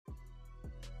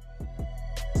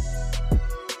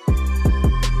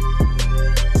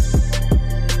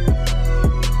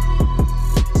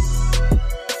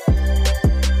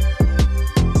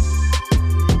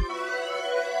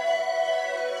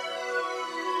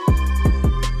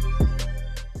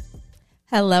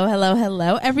Hello, hello,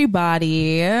 hello,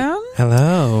 everybody.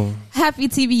 Hello. Happy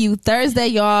TVU Thursday,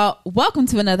 y'all. Welcome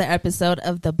to another episode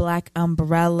of The Black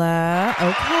Umbrella.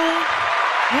 Okay.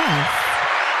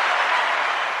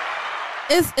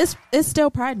 Yes. It's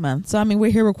still Pride Month, so I mean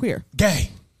we're here, we're queer. Gay.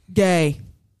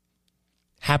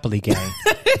 Happily gay.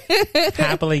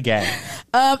 Happily gay.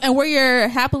 And we're your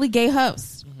happily gay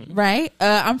hosts, right?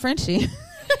 I'm Frenchie.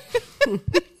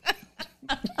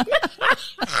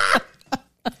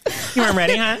 You weren't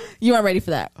ready, huh? You aren't ready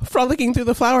for that. Frolicking through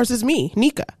the flowers is me,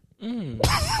 Nika.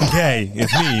 Gay.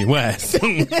 It's me, Wes.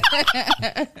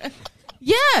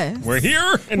 Yes. We're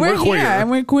here and we're queer. Here and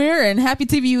we're queer, and happy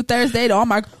TVU Thursday to all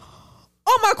my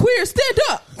queers. Stand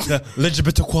up.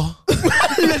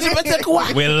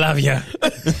 LGBT. We love you.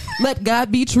 Let God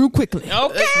be true quickly.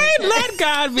 Okay, let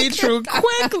God be true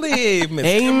quickly.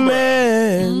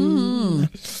 Amen.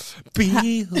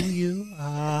 Be who you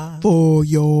are. For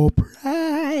your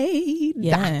pride.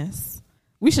 Yes.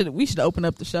 We should open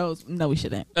up the shows. No, we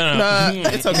shouldn't.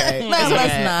 It's okay. No,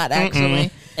 let's not,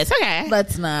 actually. It's okay.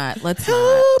 Let's not. How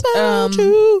about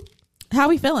you? How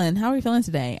we feeling? How are we feeling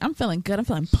today? I'm feeling good. I'm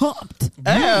feeling pumped.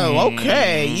 Oh,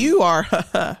 okay. You are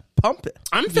pumping.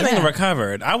 I'm feeling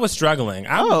recovered. I was struggling.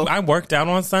 I worked out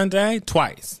on Sunday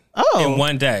twice. In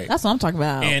one day. That's what I'm talking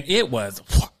about. And it was...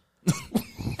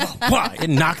 it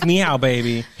knocked me out,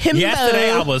 baby.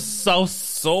 Yesterday I was so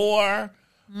sore.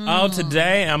 Oh,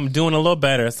 today I'm doing a little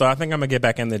better. So I think I'm going to get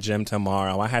back in the gym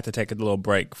tomorrow. I had to take a little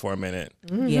break for a minute.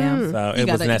 Yeah. So it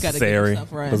was necessary.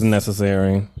 It was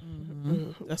necessary.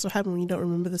 That's what happened when you don't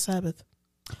remember the Sabbath.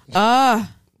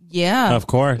 Yeah. Of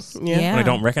course. Yeah. When I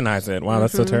don't recognize it. Wow,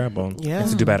 that's so terrible. Yeah. I have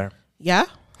to do better. Yeah?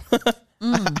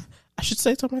 I should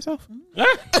say so myself.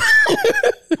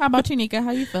 How about you, Nika? How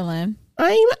you feeling?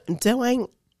 I'm doing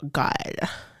good.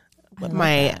 With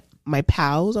my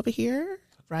pals over here,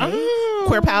 right?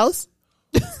 Queer pals.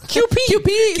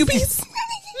 QPs.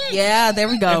 Yeah, there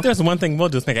we go. If there's one thing, we'll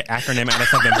just make an acronym out of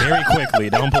something very quickly.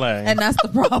 Don't play. And that's the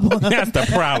problem. That's the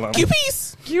problem.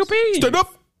 QPs. Stand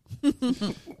up.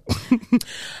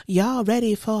 Y'all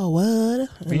ready for what?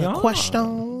 Yeah.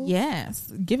 Question?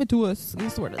 Yes. Give it to us. Give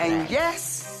us the word of the And day.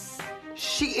 yes,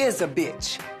 she is a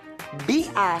bitch.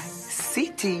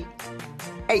 BICTH.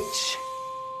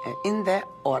 And in that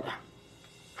order.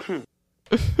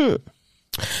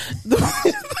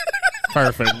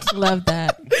 Perfect. Love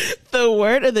that. The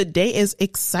word of the day is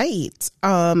excite.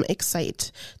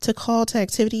 Excite. To call to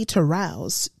activity, to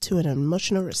rouse, to an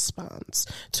emotional response,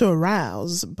 to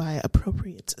arouse by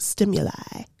appropriate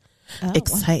stimuli.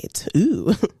 Excite.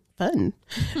 Ooh, fun.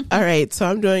 All right, so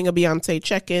I'm doing a Beyonce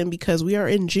check-in because we are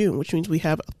in June, which means we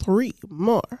have 3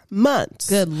 more months.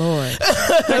 Good Lord.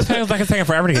 It feels like it's taking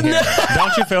forever to get here.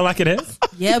 Don't you feel like it is?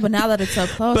 Yeah, but now that it's so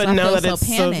close, But I now feel that so it's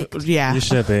panicked. yeah. You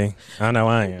should be. I know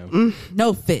I am.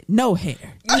 No fit, no hair.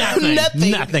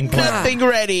 Nothing. Nothing planned.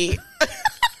 ready.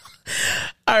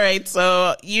 All right,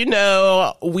 so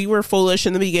we were foolish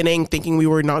in the beginning, thinking we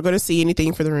were not going to see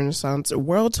anything for the Renaissance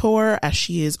World Tour as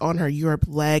she is on her Europe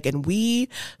leg, and we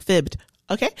fibbed.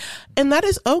 Okay, and that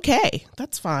is okay.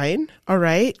 That's fine. All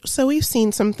right, so we've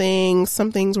seen some things.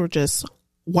 Some things were just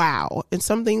wow, and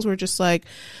some things were just like,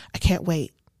 I can't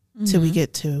wait till we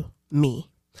get to me.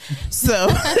 So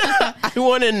I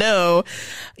want to know,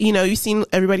 you've seen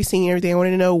everybody singing everything. I want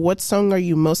to know, what song are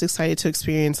you most excited to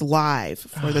experience live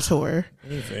for the tour?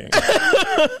 Easy.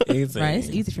 Easy. Right? It's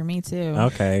easy for me, too.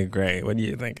 Okay, great. What are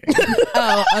you thinking?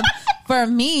 For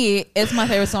me, it's my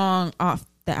favorite song off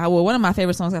the album. Well, one of my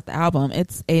favorite songs off the album.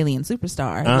 It's Alien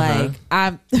Superstar. Like,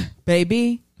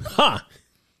 baby,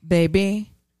 baby,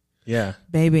 Yeah.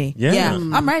 baby. Yeah.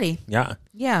 I'm ready. Yeah.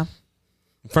 Yeah.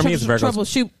 For me, it's Virgo's.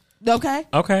 Troubleshoot. Okay.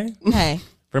 Okay. Hey.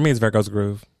 For me, it's Virgo's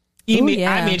Groove. Ooh,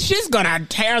 yeah. I mean, she's gonna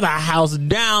tear the house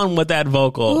down with that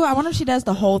vocal. Ooh, I wonder if she does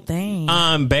the whole thing.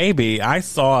 Baby, I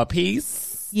saw a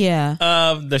piece Yeah.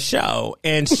 of the show,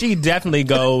 and she definitely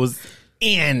goes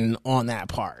in on that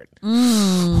part.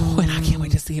 Ooh, and I can't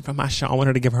wait to see it from my show. I want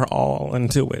her to give her all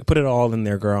into it. Put it all in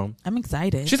there, girl. I'm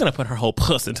excited. She's gonna put her whole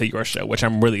puss into your show, which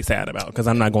I'm really sad about because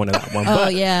I'm not going to that one. Oh,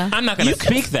 But yeah. I'm not gonna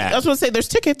speak that. I was going to say there's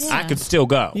tickets. I could still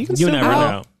go. You can You still never go.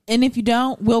 know. And if you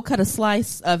don't, we'll cut a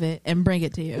slice of it and bring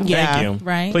it to you. Yeah. Thank you.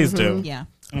 Right? Please do. Yeah.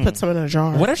 Put some in a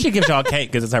jar. What if she gives y'all cake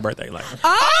because it's her birthday? Like,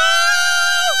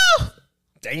 Oh!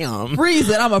 damn. Freeze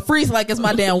it. I'm going to freeze like it's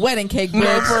my damn wedding cake, bitch.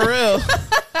 No, for real.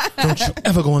 Don't you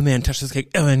ever go in there and touch this cake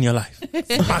ever in your life.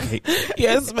 It's my cake.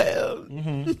 Yes,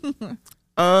 ma'am.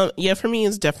 Yeah, for me,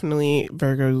 it's definitely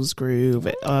Virgo's Groove.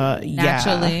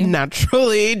 Naturally.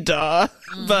 Naturally, duh.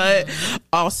 But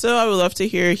also, I would love to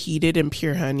hear Heated and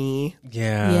Pure Honey.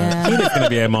 Yeah. It's going to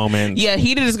be a moment. Yeah,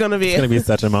 Heated is going to be. It's going to be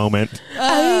such a moment.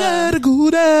 I gotta go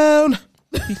down.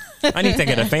 I need to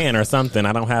get a fan or something.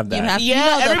 I don't have that.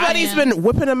 Everybody's been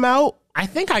whipping them out. I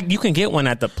think you can get one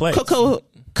at the place. Coco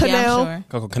Canal. Yeah,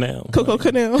 Coco Canal. Coco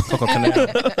Canal. Coco Canal.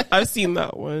 I've seen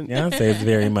that one. Beyonce is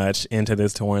very much into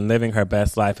this tour and living her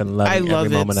best life and loving I love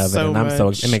every moment of it. so And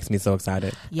much. it makes me so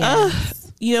excited.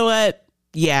 Yes. You know what?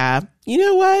 Yeah. You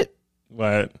know what?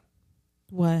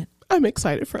 What? I'm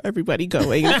excited for everybody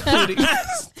going, including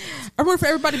I'm rooting for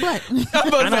everybody black. I'm who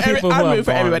rooting have for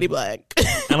gone. everybody black.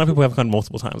 I know people have gone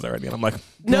multiple times already, and I'm like,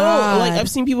 No, God. like I've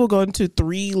seen people go into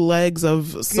 3 legs of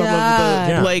some God. of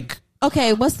the Yeah. like.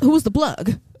 Okay, who's the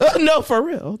plug? No, for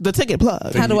real. The ticket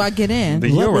plug. How do I get in? the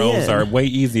Let me Euros in. are way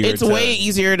easier. It's way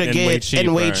easier to and get way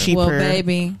and way cheaper. Well,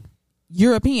 baby,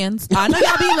 Europeans. I know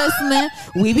y'all be listening.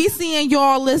 We be seeing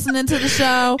y'all listening to the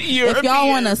show. If y'all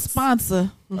want a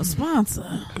sponsor,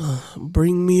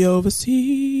 Bring me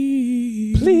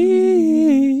overseas,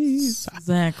 Please.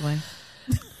 Exactly.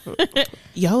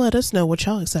 Y'all let us know what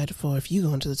y'all excited for if you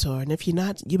going to the tour, and if you're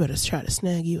not, you better try to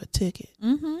snag you a ticket.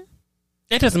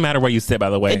 It doesn't matter where you sit, by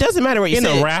the way. It doesn't matter where you in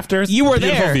sit. the rafters. You were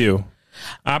beautiful there. View.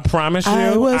 I promise you,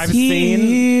 I was I've seen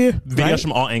here. videos Right?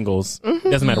 from all angles.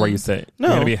 Doesn't matter where you sit. No.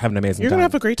 You're gonna have an amazing You're time. gonna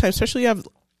have a great time, especially you have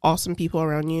awesome people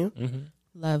around you.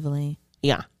 Lovely.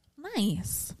 Yeah.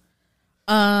 Nice.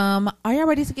 Are y'all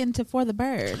ready to get into For the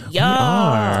Bird?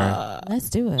 Yeah. Let's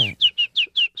do it.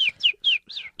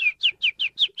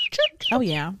 Oh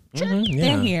yeah. Yeah.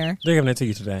 They're here. They're giving it to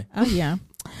you today. Oh yeah.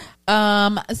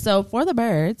 So For the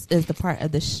Birds is the part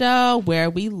of the show where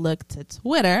we look to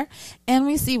Twitter and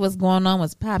we see what's going on,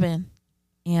 what's popping,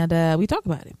 and we talk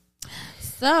about it.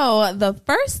 So the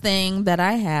first thing that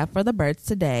I have for the birds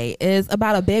today is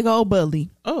about a big old bully.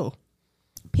 Oh.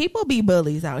 People be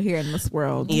bullies out here in this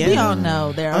world. Yeah. We all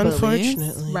know there are bullies,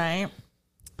 Unfortunately. right?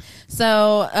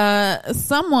 So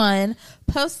someone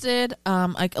posted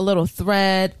like a little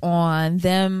thread on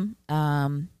them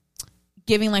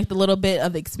giving like the little bit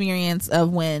of experience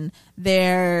of when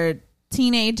when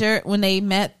they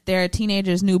met their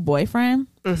teenager's new boyfriend.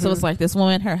 So it's like this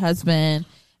woman, her husband,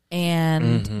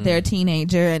 and their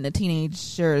teenager, and the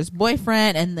teenager's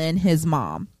boyfriend, and then his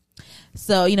mom.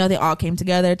 So, they all came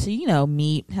together to,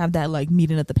 meet, have that like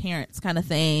meeting of the parents kind of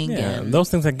thing. Yeah, And, those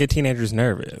things that get teenagers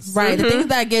nervous. right. The things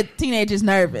that get teenagers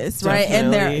nervous, right?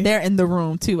 And Definitely. they're in the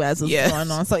room too as it's Yes.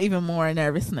 going on. So even more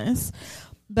nervousness.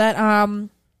 But,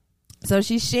 so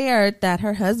she shared that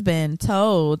her husband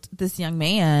told this young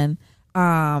man,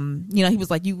 he was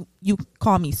like, you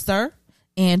call me sir.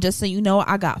 And just so you know,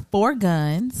 I got 4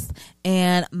 guns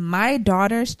and my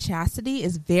daughter's chastity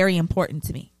is very important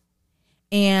to me.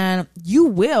 And you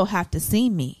will have to see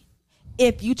me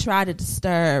if you try to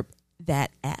disturb that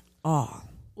at all.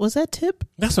 Was that Tip?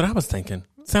 That's what I was thinking.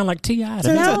 Sound like T.I. to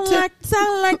me. Sounds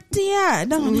Sound like T.I.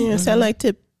 Don't Yeah, it? sound like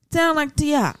Tip. Sound like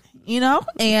T.I.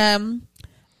 And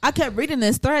I kept reading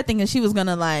this thread thinking she was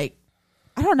gonna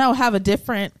have a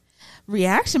different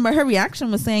reaction, but her reaction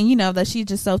was saying, that she's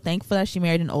just so thankful that she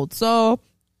married an old soul.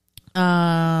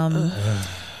 And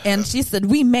she said,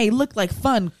 we may look like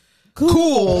fun,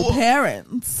 cool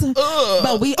parents,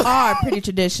 but we are pretty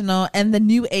traditional, and the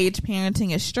new age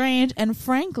parenting is strange and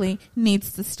frankly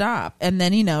needs to stop. And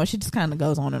then, she just kind of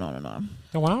goes on and on and on.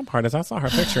 The wild part is I saw her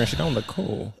picture and she don't look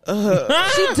cool. She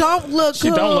don't look She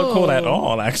don't look cool at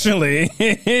all, actually.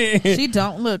 She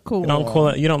don't look cool.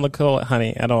 You don't look cool,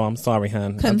 honey, at all. I'm sorry,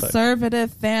 hon.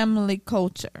 Conservative family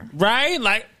culture. Right?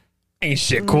 Like, ain't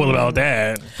shit cool about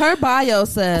that. Her bio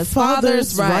says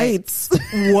father's rights.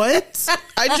 What?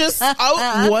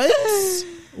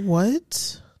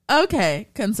 What? Okay,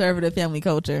 conservative family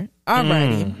culture.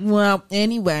 Alrighty. Well,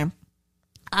 anyway,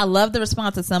 I love the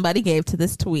response that somebody gave to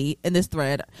this tweet in this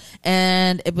thread,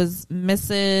 and it was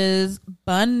Mrs.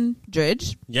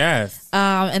 Bundridge. Yes.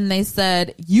 And they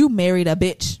said, "You married a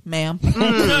bitch, ma'am.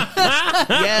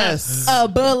 Yes. A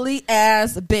bully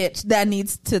ass bitch that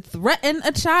needs to threaten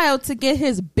a child to get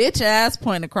his bitch ass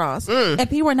point across. If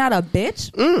he were not a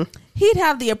bitch, he'd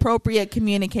have the appropriate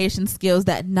communication skills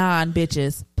that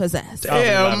non-bitches possess." Oh,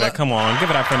 love it. Come on. Give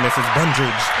it up for Mrs.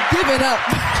 Bundridge. Give it up.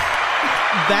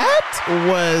 That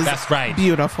was That's right.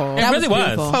 beautiful. It That really was was.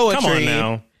 beautiful. Come on Poetry.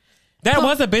 now. That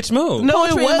was a bitch move. No, it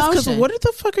Poetry was in because motion. what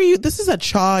the fuck are you? This is a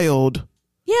child.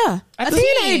 Yeah. A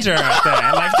teenager at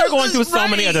that. Like, they're going through so Right.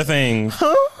 many other things.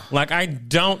 Huh? Like, I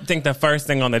don't think the first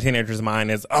thing on the teenager's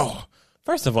mind is,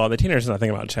 first of all, the teenager's not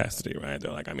thinking about chastity, right?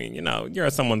 They're like, you're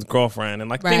someone's girlfriend and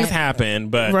like Right. things happen,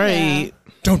 but Right.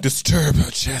 don't disturb her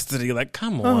chastity. Like,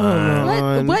 come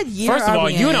on. What year? First of are all,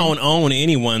 we you in? don't own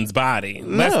anyone's body.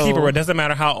 Let's keep it real. It doesn't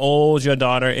matter how old your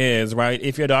daughter is, right?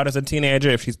 If your daughter's a teenager,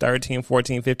 if she's 13,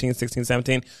 14, 15, 16,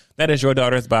 17, that is your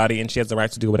daughter's body, and she has the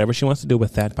right to do whatever she wants to do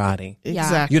with that body.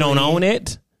 Exactly. You don't own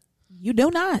it. You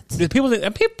do not.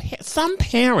 Some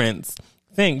parents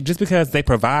think just because they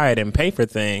provide and pay for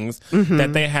things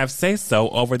that they have say-so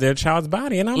over their child's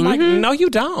body. And I'm like, no, you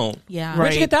don't. Yeah.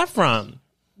 Where'd you get that from?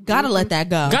 Gotta let that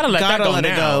go. Gotta let that go let it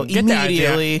now. go Get that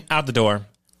immediately. idea out the door.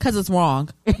 Because it's wrong.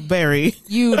 Very.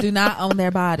 You do not own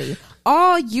their body.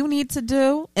 All you need to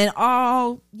do and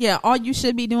all you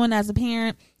should be doing as a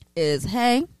parent is,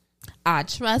 hey, I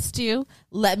trust you.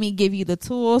 Let me give you the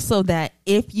tools so that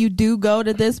if you do go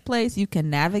to this place, you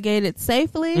can navigate it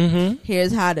safely.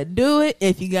 Here's how to do it.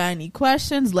 If you got any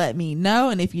questions, let me know.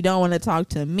 And if you don't want to talk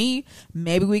to me,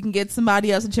 maybe we can get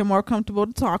somebody else that you're more comfortable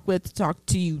to talk with to talk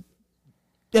to you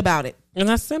about it. And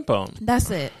that's simple. That's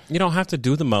it. You don't have to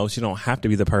do the most. You don't have to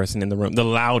be the person in the room, the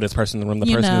loudest person in the room, the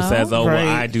You person know, who says, oh, well,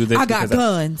 I do this. I got because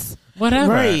guns.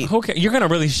 Whatever. Right. Who cares? You're going to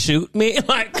really shoot me?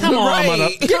 Like, come on, Right. mother.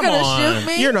 You're Come going to on. shoot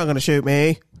me? You're not going to shoot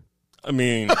me. I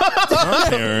mean, some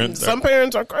parents. Some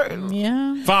parents are crazy.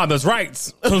 Yeah. Fathers'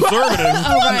 rights. Conservative.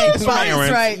 Oh, right. Some Father's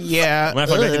parents. right. Yeah.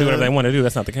 Matter of fact, they can do whatever they want to do.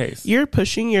 That's not the case. You're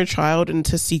pushing your child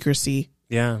into secrecy.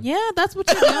 Yeah. Yeah, that's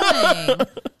what you're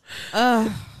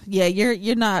doing. Yeah,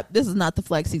 you're not. This is not the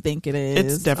flex you think it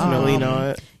is. It's definitely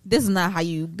not. This is not how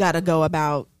you got to go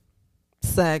about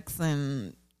sex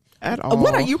and. At all.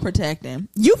 What are you protecting?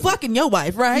 You fucking your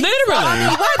wife, right? Literally. I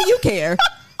mean, why do you care?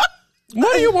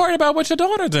 What are you worried about what your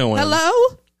daughter doing?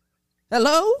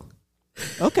 Hello.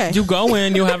 Okay. You go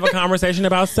in, you have a conversation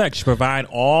about sex. You provide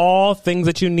all things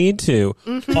that you need to,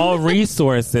 all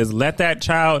resources. Let that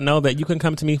child know that you can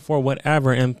come to me for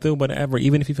whatever and through whatever.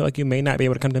 Even if you feel like you may not be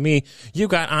able to come to me, you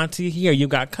got auntie here, you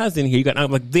got cousin here, you got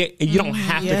you don't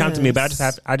have to come to me, but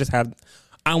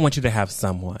I want you to have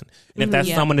someone. And if that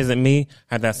someone isn't me,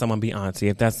 have that someone be auntie.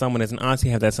 If that someone isn't auntie,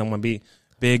 have that someone be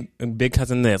big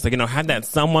cousin this. Like, have that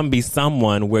someone be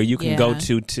someone where you can go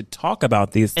to talk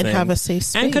about these and things. have a safe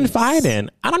space. And confide in.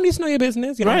 I don't need to know your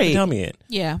business. You don't have to tell me it.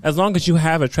 Yeah. As long as you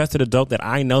have a trusted adult that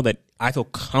I know that I feel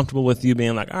comfortable with you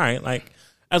being like, all right, like,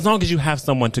 as long as you have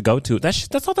someone to go to,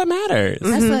 that's all that matters.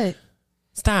 That's it.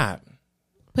 Stop.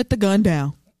 Put the gun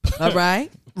down. All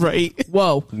right. Right.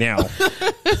 Whoa. Now.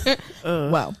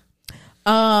 Well.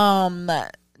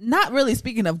 Not really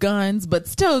speaking of guns, but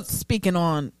still speaking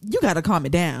on, you got to calm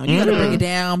it down. You got to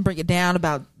bring it down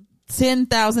about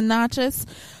 10,000 notches.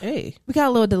 Hey. We got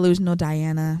a little delusional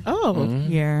Diana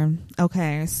here.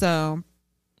 Okay, so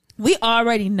we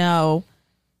already know,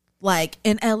 like,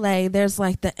 in LA, there's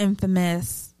like the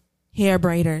infamous hair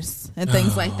braiders and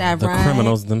things like that, The right?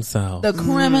 criminals themselves. The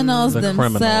criminals The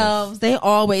themselves, criminals. they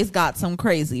always got some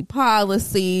crazy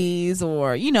policies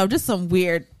or, just some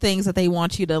weird things that they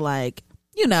want you to, like,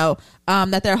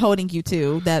 that they're holding you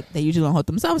to, that they usually don't hold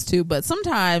themselves to, but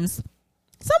sometimes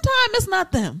it's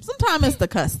not them. Sometimes it's the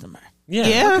customer.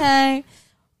 Yeah. Okay.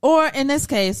 Or in this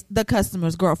case, the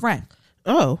customer's girlfriend.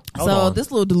 Oh. Hold so on. this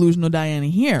little delusional Diana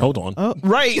here. Hold on. Oh,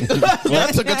 right.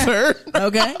 That took a turn.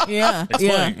 Okay. Yeah.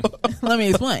 Explain. Yeah. Let me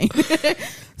explain.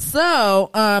 So,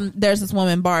 there's this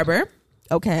woman, Barber.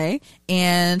 Okay.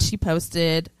 And she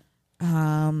posted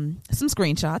some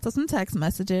screenshots of some text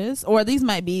messages, or these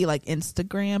might be like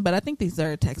Instagram, but I think these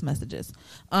are text messages.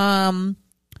 And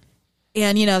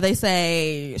they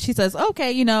say, she says,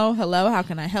 okay, hello, how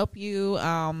can I help you?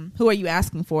 Who are you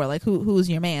asking for? Like, who's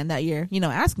your man that you're,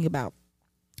 asking about?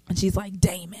 And she's like,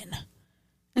 Damon.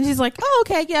 And she's like, oh,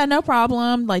 okay, yeah, no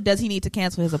problem. Like, does he need to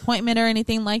cancel his appointment or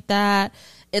anything like that?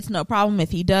 It's no problem if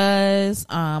he does.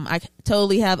 I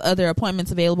totally have other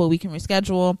appointments available. We can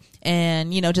reschedule.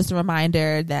 And, just a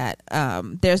reminder that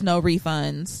there's no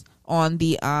refunds on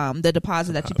the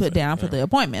deposit that you put down for the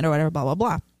appointment or whatever, blah, blah,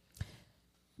 blah.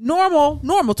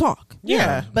 Normal talk.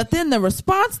 Yeah. But then the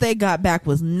response they got back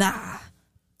was, nah.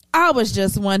 I was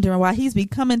just wondering why he's been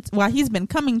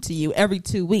coming to you every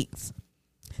 2 weeks.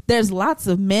 There's lots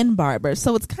of men barbers,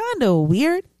 so it's kind of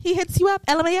weird he hits you up,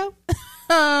 LMAO.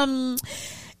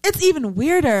 It's even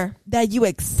weirder that you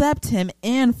accept him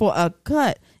in for a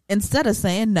cut instead of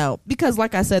saying no, because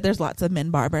like I said, there's lots of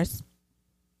men barbers.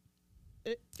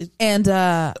 And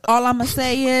all I'm gonna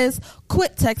say is,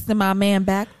 quit texting my man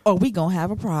back, or we gonna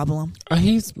have a problem.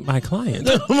 He's my client.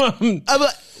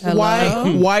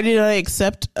 Why did I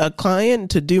accept a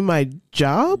client to do my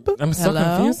job? I'm so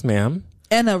confused, ma'am.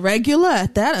 And a regular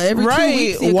at that. Every 2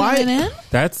 weeks you're Why? coming in.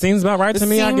 That seems about right to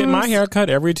me. I get my seems- hair cut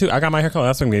every 2. I got my hair cut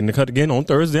last week. I'm getting it cut again on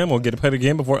Thursday. I'm going to get it cut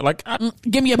again before. Like,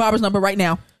 Give me your barber's number right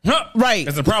now. Right.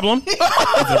 It's a problem. It's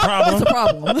a problem. It's a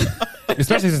problem.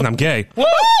 Especially since I'm gay.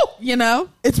 You know?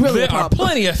 It's really There a are problem.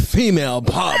 plenty of female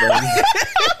barbers.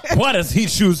 Why does he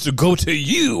choose to go to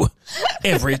you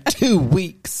every 2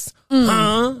 weeks?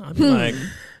 Huh? I'd be like,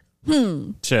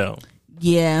 chill.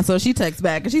 Yeah, so she texts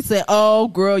back and she said, "Oh,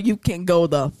 girl, you can go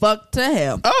the fuck to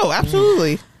hell." Oh,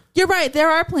 absolutely. You're right. There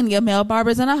are plenty of male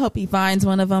barbers, and I hope he finds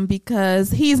one of them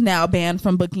because he's now banned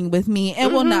from booking with me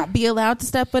and will not be allowed to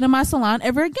step foot in my salon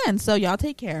ever again. So y'all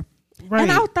take care. Right.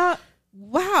 And I thought,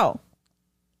 wow,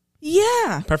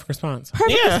 yeah, Perfect response.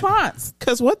 perfect Yeah. response.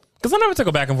 Because what? Because I never to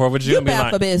go back and forth with you You and be bad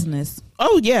like, for business.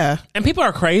 Oh, yeah. and people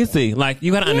are crazy. Like,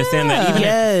 you got to understand that even if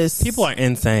Yes. people are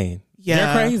insane.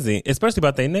 Yeah. They're crazy, especially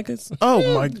about they niggas.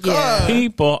 Oh, my God.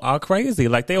 People are crazy.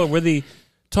 Like, they will really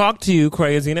talk to you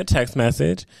crazy in a text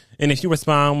message. And if you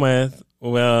respond with,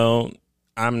 well,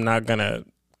 I'm not going to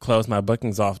close my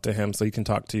bookings off to him so you can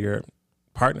talk to your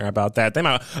partner about that, they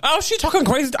might, oh, she talking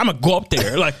crazy. I'm going to go up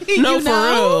there. Like, No, for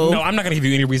real. no, I'm not going to give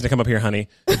you any reason to come up here, honey.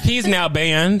 He's now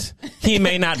banned. He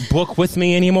may not book with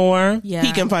me anymore. Yeah,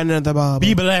 He can find another barber.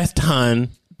 Be blessed, hun.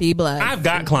 be blessed. I've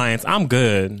got clients. I'm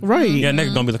good. Right. Yeah,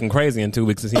 nigga gonna be looking crazy in 2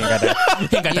 weeks because he ain't got that. He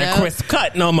ain't got Yeah. that crisp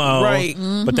cut no more. Right.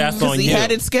 But that's on He you.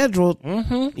 had it scheduled.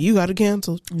 You got it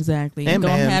canceled. Exactly. And You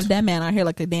don't banned. have that man out here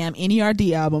like a damn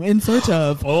NERD album in search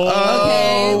of. Oh,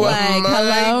 Okay, like, my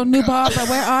hello, new barber,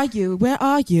 where are you? Where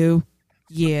are you?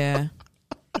 Yeah.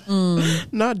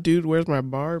 Not, dude, where's my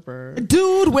barber?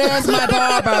 Dude, where's my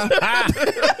barber?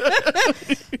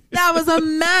 That was a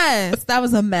mess. That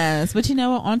was a mess. But you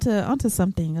know what? Onto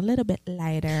something a little bit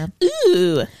lighter.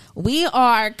 Ooh. We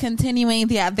are continuing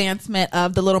the advancement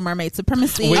of the Little Mermaid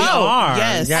supremacy. we Oh, are.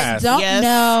 yes. Yes. Don't yes.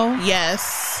 know.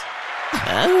 Yes.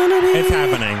 I wanna be. It's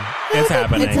happening. It's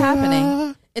happening. It's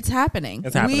happening. It's happening.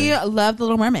 It's happening. We love The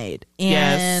Little Mermaid.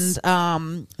 And Yes.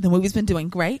 the movie's been doing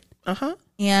great. Uh-huh.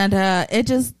 And it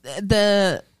just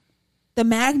the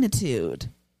magnitude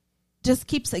just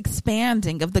keeps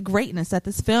expanding of the greatness that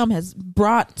this film has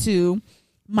brought to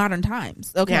modern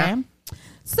times. Okay. Yeah.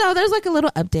 So there's like a little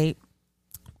update.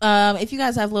 If you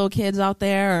guys have little kids out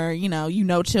there or you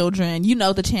know children, you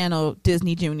know the channel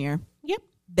Disney Junior. Yep.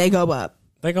 They go up.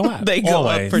 They go up. They go up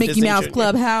Always. for Mickey Disney Mouse Junior.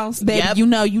 Clubhouse, baby, Yep. you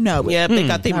know it. Yep, they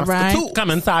got their All muscle right. too. Come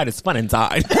inside. It's fun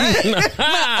inside.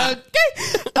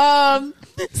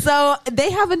 So they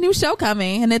have a new show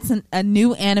coming, and it's a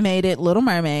new animated Little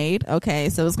Mermaid. Okay,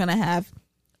 so it's gonna have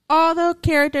all the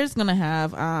characters. Gonna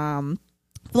have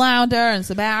Flounder and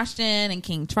Sebastian and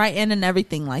King Triton and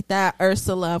everything like that.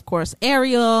 Ursula, of course,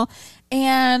 Ariel,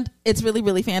 and it's really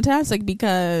really fantastic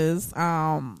because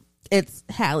it's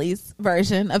Hallie's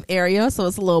version of Ariel, so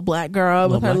it's a little black girl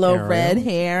with her black little Ariel. red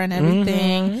hair and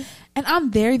everything. And I'm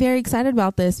very very excited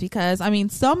about this because I mean,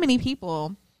 so many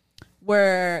people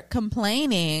were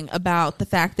complaining about the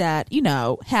fact that,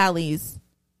 Hallie's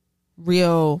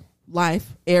real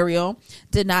life Ariel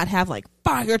did not have like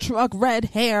fire truck red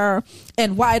hair,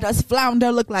 and why does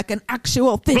Flounder look like an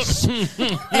actual fish,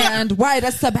 and why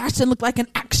does Sebastian look like an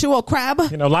actual crab?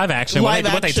 Live action. Live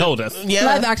What they action. told us. Yeah.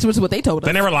 Live action was what they told us.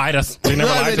 They never lied us. They never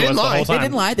No, lied they to us didn't the lie. whole They time.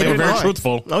 didn't lie. They They were didn't very lie.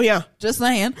 truthful. Oh, yeah. Just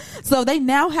saying. So they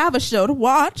now have a show to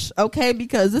watch, okay,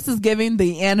 because this is giving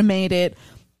the animated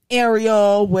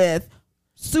Ariel with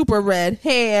super red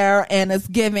hair, and it's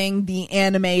giving the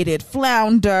animated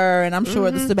Flounder, and I'm sure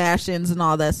the Sebastians and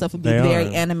all that stuff will be They very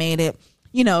are. animated,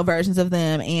 versions of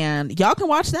them, and y'all can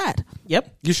watch that.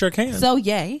 Yep. You sure can. So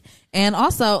yay. And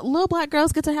also little black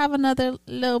girls get to have another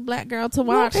little black girl to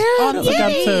watch on look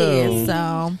up TV. to.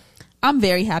 So I'm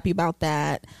very happy about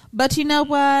that. But you know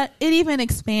what? It even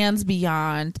expands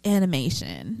beyond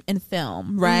animation and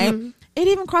film, right? It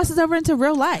even crosses over into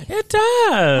real life. it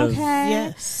does. Okay.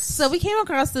 Yes. So we came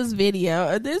across this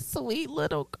video of this sweet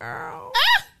little girl.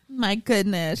 My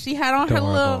goodness, she had on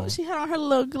Adorable. her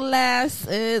little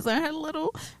glasses and her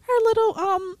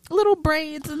little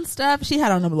braids and stuff. She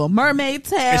had on a little mermaid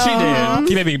tail. And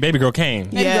she did. Baby girl came.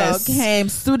 And Yes. girl came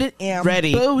suited and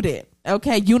Ready. booted.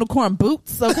 Okay, unicorn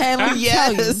boots. Okay, let me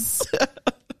tell you. Yes.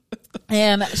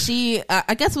 And she,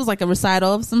 I guess it was like a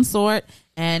recital of some sort.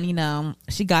 And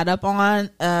she got up on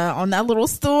that little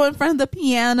stool in front of the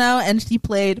piano, and she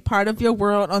played "Part of Your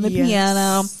World" on the Yes.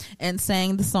 piano and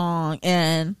sang the song.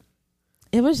 And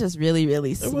it was just really,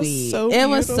 really sweet. It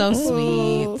was so so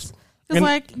beautiful. sweet. It's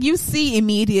like you see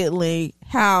immediately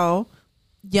how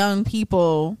young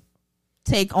people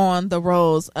take on the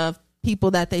roles of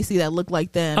people that they see that look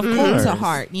like them Of course. to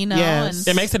heart. Yes. And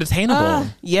It makes it attainable.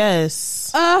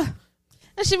 Yes.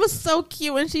 And she was so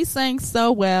cute and she sang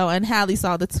so well. And Hallie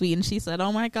saw the tweet and she said,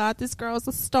 "Oh my God, this girl's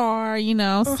a star," you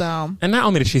know. So, and not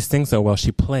only did she sing so well,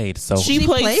 she played so. She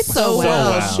played so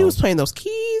well. Wow. She was playing those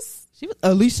keys. she was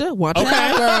Alicia. Watch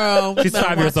out, girl. She's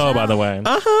 5 years old, by the way.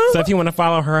 So if you want to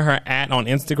follow her at on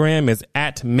Instagram is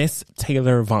at Miss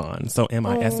Taylor Vaughn. So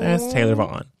MISS Taylor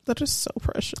Vaughn. That is so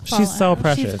precious. She's so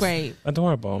precious. She's great.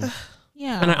 Adorable.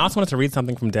 Yeah. And I also wanted to read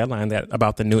something from Deadline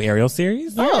about the new Ariel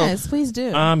series. Yes, please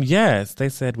do. Yes, they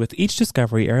said with each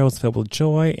discovery, Ariel is filled with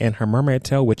joy, and her mermaid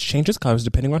tail, which changes colors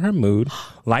depending on her mood,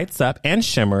 lights up and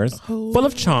shimmers, full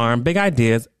of charm, big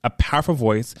ideas, a powerful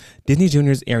voice. Disney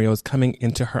Junior's Ariel is coming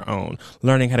into her own,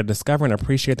 learning how to discover and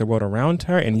appreciate the world around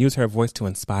her, and use her voice to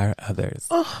inspire others.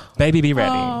 Baby, be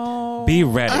ready. Be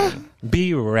ready.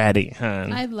 Be ready,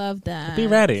 hon. I love that. Be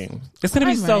ready. It's gonna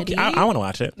be I'm so ready. cute. I want to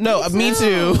watch it. No, me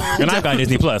too. And I've got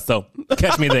Disney Plus, so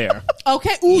catch me there.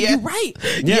 Okay. Ooh, Yes. you're right.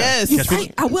 Yeah. Yes. You're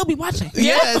right. I will be watching.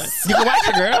 Yes. You can watch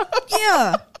it, girl.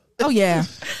 Yeah. Oh yeah.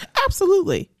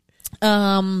 Absolutely.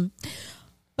 But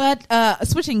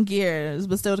switching gears,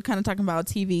 but still kind of talking about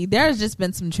TV. There's just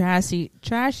been some trashy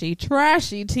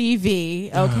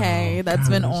TV. Okay, that's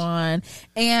been on,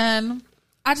 and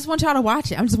I just want y'all to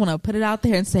watch it. I just want to put it out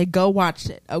there and say, go watch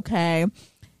it. Okay.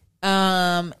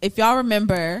 If y'all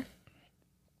remember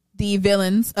the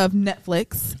villains of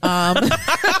Netflix,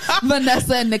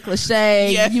 Vanessa and Nick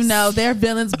Lachey, Yes. you know, they're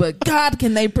villains, but God,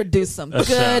 can they produce some good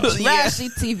show. trashy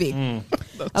TV?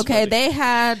 Okay, they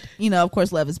had, you know, of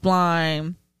course, Love is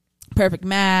Blind, Perfect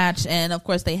Match, and of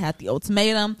course they had The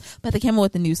Ultimatum, but they came up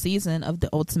with a new season of The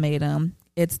Ultimatum.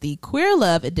 It's the Queer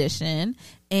Love edition,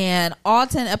 and all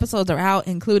 10 episodes are out,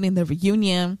 including the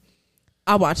reunion.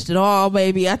 I watched it all,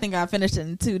 baby. I think I finished it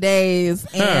in 2 days.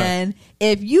 And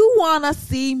if you want to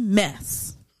see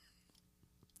mess,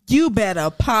 you better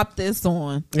pop this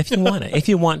on. If you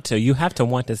want it, you have to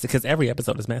want this because every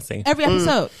episode is messy. Every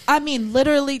episode. I mean,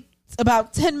 literally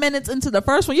about 10 minutes into the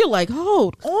first one, you're like,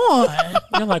 hold on.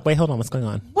 You're like, wait, hold on, what's going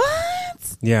on? What?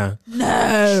 Yeah,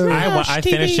 No. I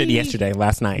finished it yesterday,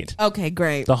 last night. Okay,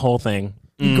 great. The whole thing.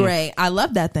 Great. I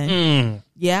love that thing.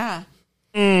 Yeah.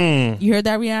 You heard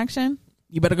that reaction?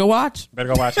 You better go watch.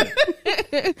 Better go watch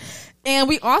it. And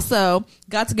we also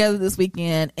got together this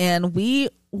weekend and we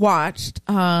watched,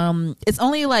 it's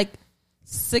only like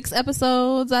 6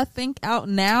 episodes, I think, out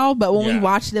now. But when we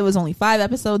watched it, it was only 5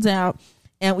 episodes out.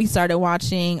 And we started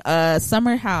watching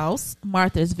Summer House,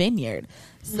 Martha's Vineyard.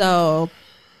 So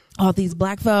all these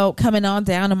black folk coming on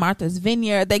down to Martha's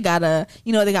Vineyard. They got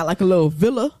like a little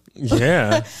villa.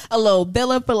 Yeah. A little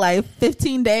villa for like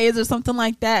 15 days or something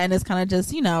like that. And it's kind of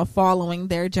just, you know, following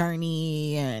their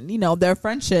journey and, you know, their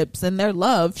friendships and their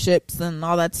love ships and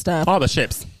all that stuff. All the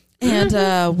ships. And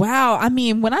wow, I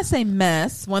mean, when I say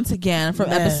mess, once again, from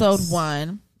episode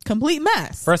 1, complete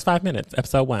mess. First 5 minutes,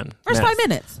 episode 1. First Mess. 5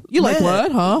 minutes. You like,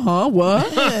 what?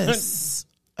 What? Yes.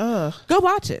 Go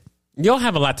watch it. You'll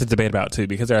have a lot to debate about too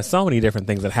because there are so many different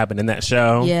things that happen in that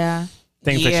show. Yeah.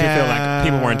 Things that you feel like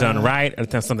people weren't done right,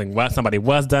 or somebody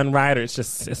was done right, or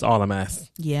it's all a mess.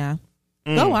 Yeah.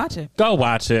 Go watch it. Go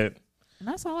watch it. And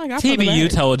that's all I got for the TVU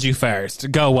birds. told you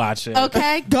first. Go watch it.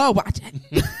 Okay, go watch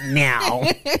it. Now.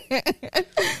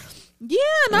 Yeah,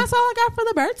 and that's all I got for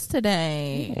the birds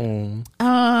today.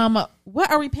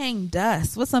 What are we paying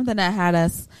dust? What's something that had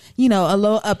us, you know, a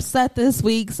little upset this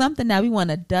week? Something that we want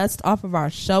to dust off of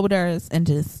our shoulders and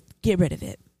just get rid of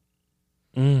it.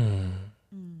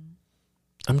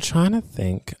 I'm trying to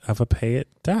think of a pay it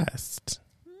dust.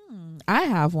 I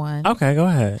have one. Okay, go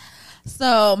ahead.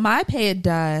 So my pay it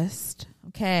dust.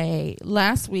 Okay,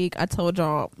 last week I told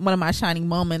y'all one of my shining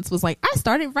moments was like I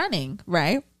started running,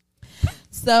 right?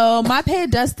 So my pay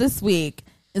it dust this week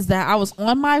is that I was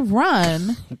on my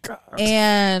run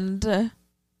and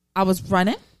I was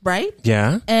running, right?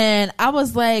 Yeah. And I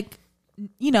was like,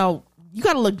 you know, you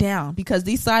got to look down because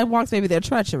these sidewalks, maybe they're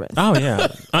treacherous. Oh, yeah.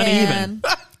 Uneven. And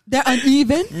they're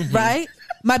uneven, right?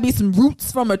 Might be some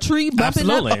roots from a tree bumping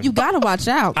Absolutely. up. You got to watch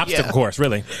out. Obstacle course,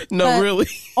 really. No, But really.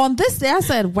 On this day, I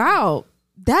said, wow,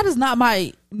 that is not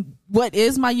what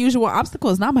is my usual obstacle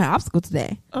is not my obstacle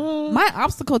today. My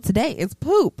obstacle today is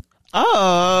poop.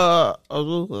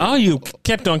 Oh, you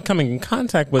kept on coming in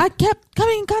contact with I kept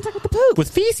coming in contact with the poop. with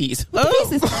feces. With the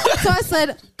pieces. So I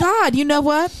said, God, you know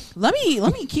what? Let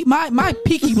me keep my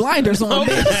peaky blinders on.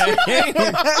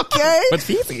 Okay. With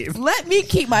feces. Let me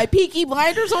keep my peaky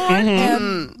blinders on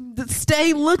and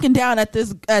stay looking down at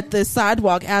this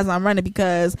sidewalk as I'm running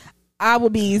because I will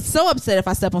be so upset if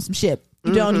I step on some shit.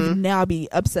 You don't even now be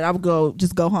upset. I would go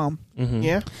home.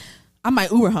 Yeah. I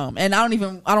might Uber home, and I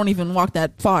don't even walk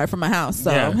that far from my house.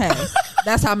 So Yeah. hey,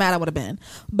 that's how mad I would have been.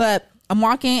 But I'm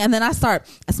walking, and then I smell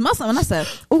something, and I said,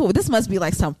 "Ooh, this must be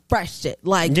like some fresh shit.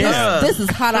 Like this is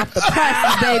hot off the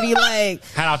presses, baby. Like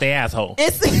hot out the asshole."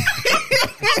 It's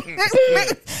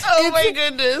oh my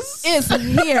goodness, it's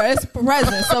here, it's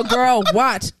present. So, girl,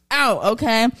 watch out,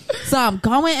 okay? So I'm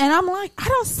going, and I'm like, I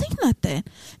don't see nothing,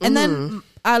 and then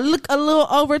I look a little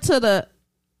over to the.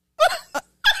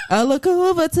 I look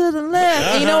over to the left.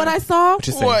 And you know what I saw?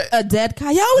 What? A dead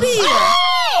coyote.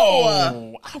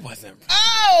 Oh, I wasn't.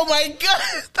 Oh my god,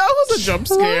 that was a jump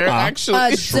scare.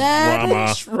 Actually, A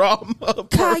dead trauma.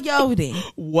 coyote.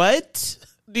 What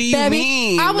do you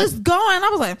mean? I was like,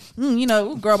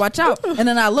 girl, watch out. And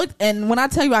then I looked, and when I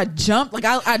tell you I jumped, like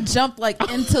I jumped like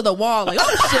into the wall, like,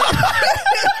 oh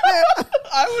shit.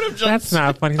 I would have jumped. That's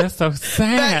not funny. That's so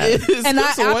sad. That is. And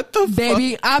What the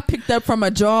baby, I picked up from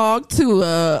a jog to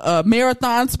a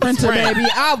marathon sprinter, baby.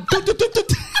 I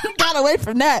got away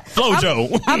from that.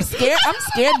 Flojo. I'm scared. I'm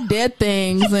scared of dead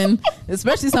things, and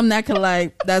especially something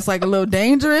that that's like a little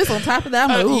dangerous. On top of that,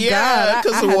 I'm like, oh god,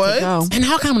 I had what? to go. And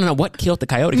how come I don't know what killed the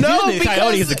coyote? No, the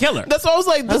coyote is the killer. That's what I was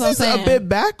like. This is a bit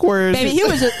backwards. Baby, he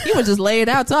was just laid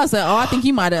out. So I said, I think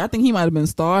he might have been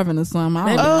starving or something.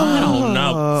 I don't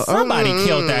know. Somebody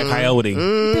killed that coyote.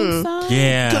 You think so?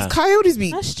 Yeah, because coyotes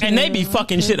be and they be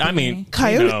fucking shit. I mean,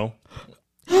 Coyote?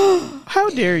 How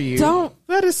dare you?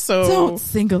 That is so. Don't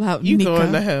single out You Nika.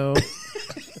 going to hell?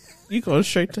 You going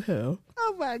straight to hell?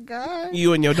 Oh my god!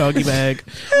 You and your doggy bag.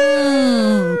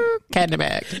 Cat in the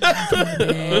bag.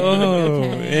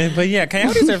 But yeah,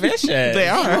 coyotes are vicious. They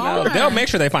are. They'll make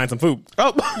sure they find some food.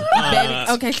 Oh,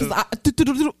 Baby, okay, because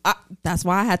that's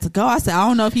why I had to go. I said, I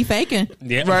don't know if he faking.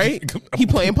 Yeah, right. He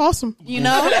playing possum. You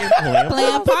know,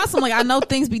 playing possum. Like I know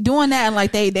things be doing that, and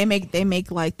like they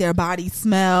make like their body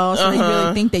smell. So they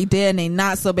really think they did, and they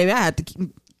not. So baby, I had to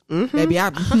keep. Baby, I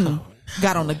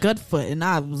got on the good foot, and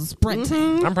I was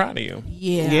sprinting. I'm proud of you.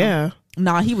 Yeah.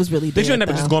 Nah, he was really dead. Did you end up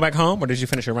though. just going back home, or did you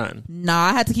finish your run? Nah,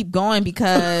 I had to keep going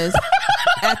because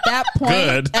at that point,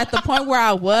 Good. at the point where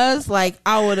I was, like,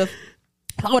 I would have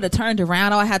turned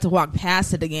around, or I had to walk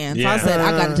past it again. So I said,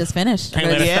 I gotta just finish. Can't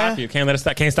let it stop you. Can't let it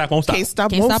stop. Can't stop. Won't stop. Can't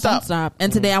stop. Can't Won't stop, won't stop. stop.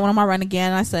 And today I went on my run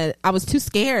again. And I said I was too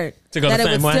scared To go that the it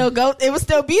same would way? still go. It would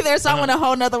still be there. So I went a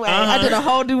whole nother way. I did a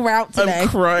whole new route today. I'm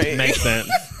crying. Makes sense.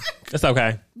 It's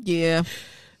okay. Yeah.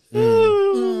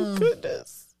 Oh,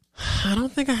 goodness. I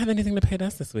don't think I have anything to pay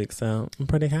dust this week, so I'm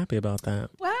pretty happy about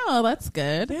that. Wow, that's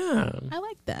good. Yeah. I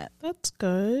like that. That's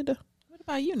good. What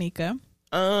about you, Nika?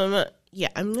 Yeah,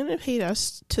 I'm gonna pay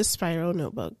us to Spiral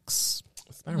Notebooks.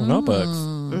 Spiral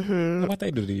notebooks. What they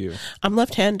do to you? I'm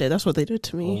left-handed. That's what they did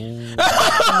to me. You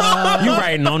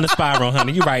writing on the spiral,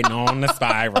 honey. You writing on the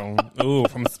spiral. Ooh,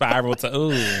 from spiral to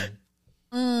ooh.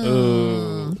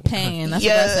 Ooh. Pain. That's what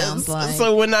that sounds like.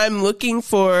 So when I'm looking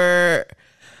for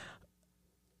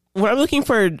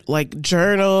like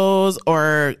journals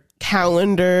or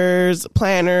calendars,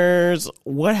 planners,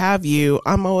 what have you,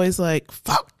 I'm always like,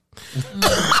 fuck.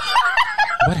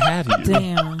 What have you?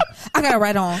 Damn. I gotta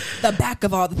write on the back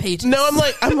of all the pages. No, I'm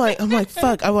like,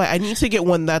 fuck. I'm like, I need to get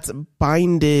one that's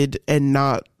binded and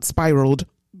not spiraled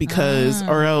because,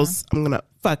 or else I'm gonna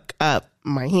fuck up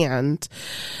my hand.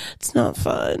 It's not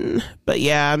fun. But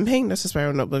yeah, I'm paying this to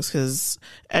Spiral Notebooks because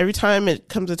every time it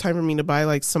comes a time for me to buy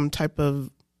like some type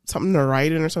of something to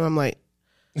write in or something, I'm like,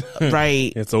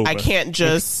 right. It's over. I can't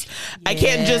just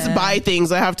buy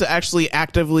things. I have to actually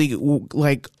actively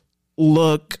like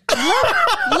look.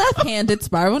 Left-handed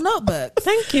Spiral Notebooks.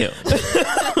 Thank you.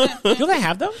 Do they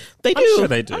have them? They do. I'm sure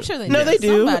they do. I'm sure they No, do. they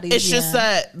do. Somebody, It's just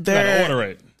that they're Gotta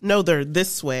order it. No, they're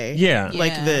this way. Yeah.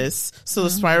 Like Yeah. this. So the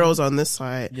spiral's on this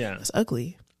side. Yeah. It's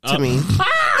ugly to me.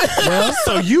 Well,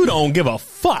 so you don't give a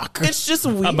fuck It's just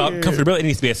weird. about comfortability. It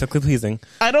needs to be aesthetically pleasing.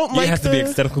 I don't like It has to be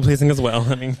aesthetically pleasing as well,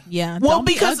 honey. Yeah. Well, don't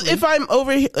be because ugly.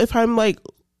 if I'm like,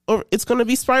 it's going to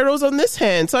be spirals on this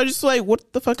hand. So I just like,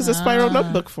 what the fuck is a spiral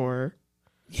notebook for?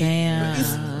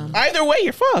 Damn. Either way,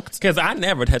 you're fucked. Because I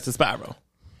never touch the spiral.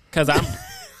 Because I'm...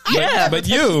 Yeah, but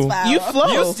you flow.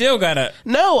 you still gotta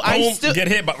I still get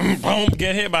hit by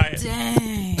it.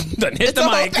 Dang. Doesn't hit the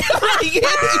mic.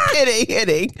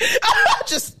 Hitting.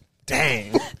 Just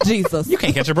Dang. Jesus. You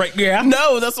can't catch a break, yeah.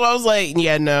 no. That's why I was like,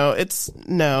 yeah, no. It's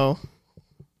no.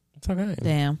 It's okay.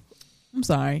 Damn. I'm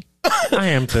sorry. I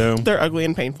am too. They're ugly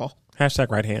and painful.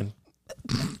 Hashtag right hand.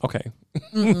 Okay.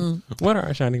 What are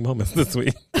our shining moments this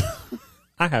week?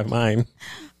 I have mine.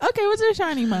 Okay, what's your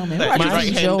shining moment? That What you're did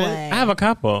you enjoy? right-handed? I have a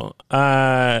couple.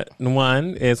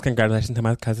 One is congratulations to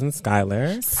my cousin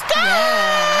Skylar.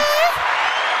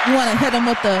 You want to hit him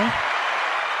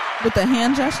with the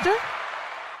hand gesture?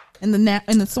 in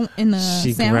the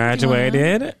She sound?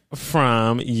 graduated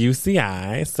from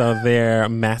UCI, so their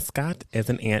mascot is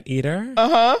an anteater.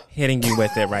 Hitting you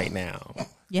with it right now.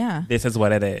 Yeah. This is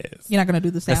what it is. You're not gonna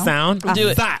do the The sound. sound. Do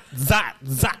it. Zot, zot,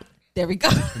 zot. There we go.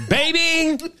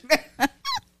 Baby.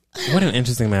 What an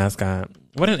interesting mascot.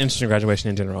 What an interesting graduation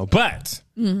in general. But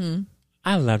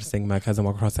I love seeing my cousin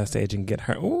walk across that stage and get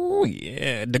her. Oh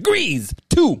yeah, degrees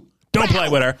 2. Don't play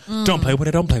with her. Don't play with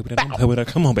her. Don't play with her. Don't play with her.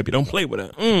 Come on, baby. Don't play with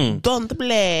her. Don't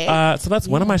play. So that's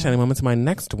one of my shining moments. My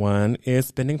next one is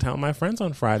spending time with my friends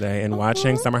on Friday and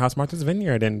watching Summer House Martha's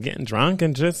Vineyard and getting drunk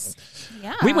and just.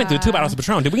 Yeah. We went through 2 bottles of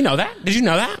Patron. Did we know that? Did you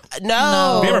know that?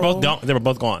 No. They were both don't. They were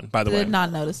both gone. By the way. Did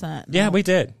not notice that. Yeah, we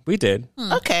did. We did.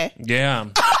 Okay. Yeah.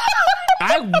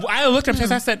 I looked up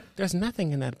and I said, "There's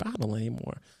nothing in that bottle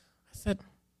anymore." I said,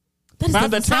 by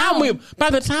the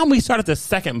time we started the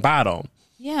second bottle,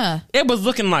 Yeah. it was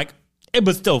looking like it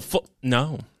was still full.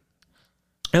 No,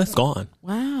 it was gone.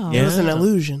 Wow. It was an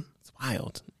illusion. It's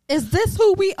wild. Is this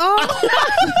who we are?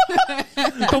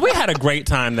 But we had a great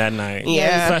time that night.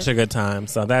 Yeah. Such a good time.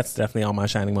 So that's definitely on my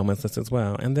shining moments list as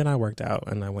well. And then I worked out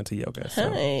and I went to yoga.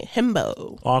 So Hey,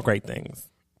 himbo. all great things.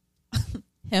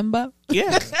 Himbo?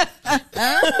 Yeah.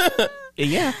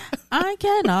 Yeah. I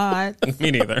cannot.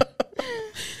 Me neither.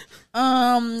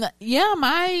 Yeah,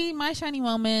 my shiny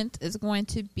moment is going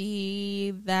to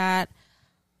be that.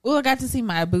 Well, I got to see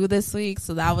my boo this week,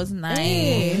 so that was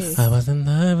nice. I was in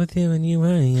love with you when you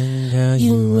were young, girl.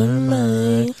 You were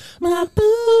mine. My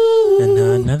boo. And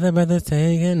now another brother's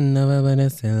taken over, but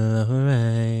it's still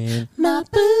alright. My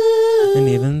boo. And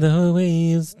even though we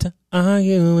used to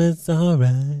argue, it's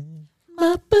alright.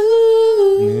 My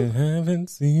boo. We haven't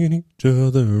seen each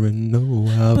other in a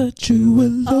while, But you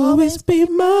will always be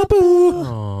my boo.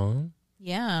 Aw,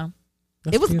 Yeah.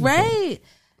 that's It was beautiful. great.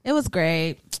 It was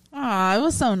great. Oh, it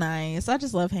was so nice. I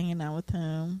just love hanging out with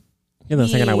him. He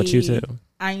loves hanging out with you too.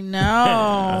 I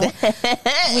know.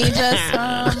 We just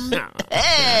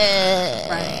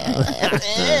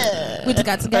right. We just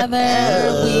got together.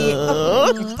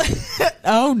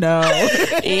 Oh no.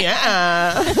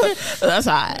 Yeah. That's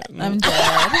hot. I'm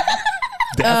dead.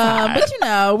 But you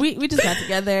know, we just got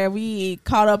together. We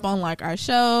caught up on like our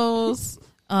shows.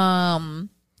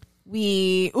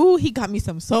 He got me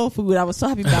some soul food. I was so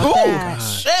happy about that.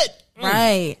 Shit.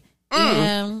 Right.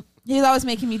 And he's always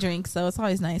making me drink, so it's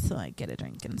always nice to like get a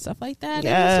drink and stuff like that.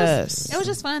 Yes. It was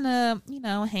just fun to,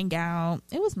 hang out.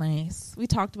 It was nice. We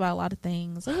talked about a lot of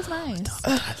things. It was nice.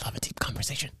 I love a deep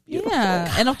conversation.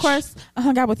 Yeah. And of course, I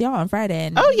hung out with y'all on Friday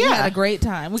and we had a great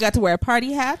time. We got to wear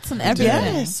party hats and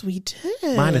everything. Yes, we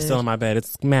did. Mine is still in my bed.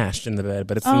 It's smashed in the bed,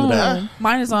 but it's in the bed.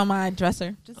 Mine is on my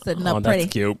dresser, just sitting Oh, up that's pretty.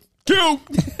 cute. Cute.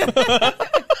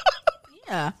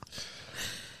 Yeah. How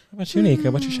about you,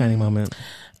 Nika? What's your shining moment?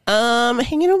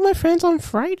 Hanging out with my friends on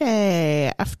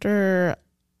Friday after,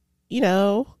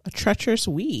 a treacherous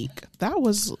week. That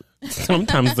was,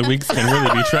 Sometimes the weeks can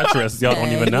really be treacherous. Y'all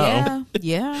don't even know.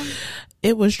 Yeah.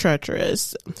 it was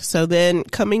treacherous. So then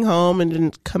coming home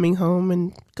and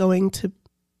going to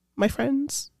my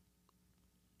friends,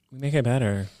 We make it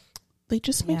better. they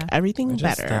just make Yeah. everything We're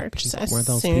just better. that- Just we're as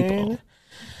those soon, people.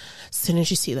 as soon as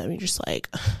you see them, you're just like,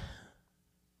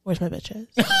 where's my bitches?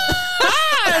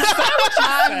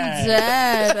 I'm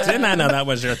dead. Didn't I know that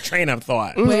was your train of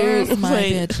thought? Where's my Like-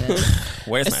 bitches?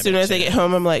 Where's As my soon as I bitches? get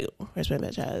home, I'm like, where's my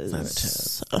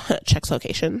bitches? Checks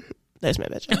location. There's my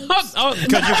bitches. Oh,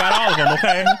 because you got all of them,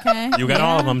 okay? Okay. You got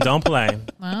all of them. Don't play.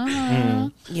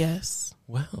 Yes.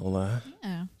 Well,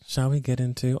 Yeah. shall we get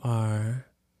into our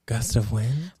gust of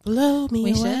wind? Blow me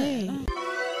We away. should.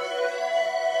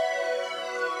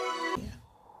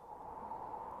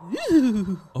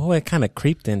 Oh, it kind of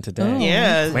creeped in today.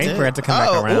 Yeah. Wait for it to come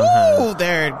back around, Ooh, huh?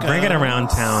 there it goes. Bring it around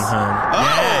town, huh?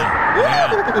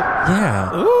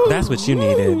 Yeah. That's what you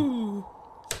needed.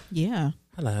 Yeah.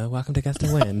 Hello, welcome to Gust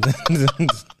of Wind.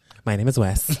 My name is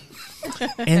Wes.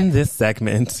 In this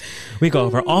segment, we go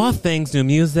over all things new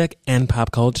music and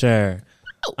pop culture.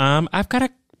 I've got a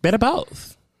bit of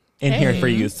both in here for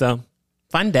you, so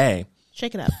fun day.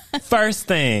 Shake it up. First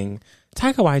thing,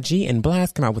 Taika YG and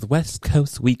Blast come out with West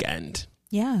Coast Weekend.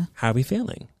 Yeah. How are we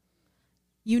feeling?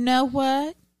 You know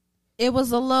what? It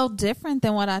was a little different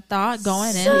than what I thought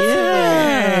going in.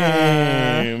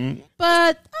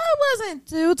 But I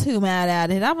wasn't too mad at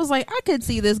it. I was like, I could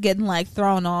see this getting like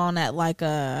thrown on at like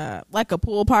a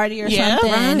pool party or Yeah,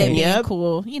 something. right. And it being Yep.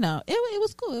 cool. It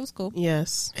was cool. It was cool.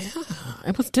 Yes.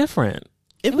 It was different.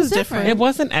 It was different. different. It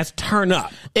wasn't as turn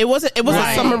up. It wasn't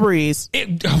Right. summer breeze.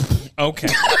 It, Okay.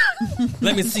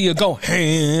 Let me see you go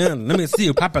hand. Let me see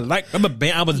you pop it like rubber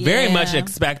band. I was very much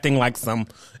expecting like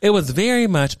it was very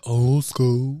much old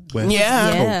school West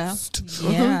Coast.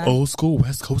 Yeah. Old school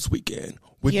West Coast weekend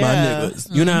with my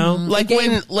niggas. You know?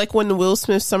 Like when Will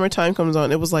Smith's Summertime comes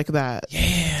on, it was like that.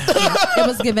 Yeah. It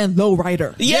was given low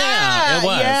rider. Yeah, it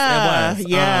was.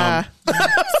 Yeah.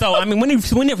 So, I mean,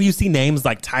 whenever you see names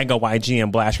like Tyga, YG,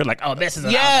 and Blast, you're like, oh, this is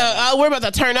an album. We're about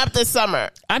to turn up this summer.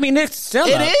 I mean, it's still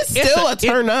a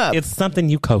turn up. It's something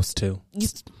you coast to.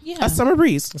 A summer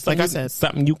breeze, like I said.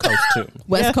 Something you coast to.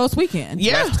 West Coast weekend.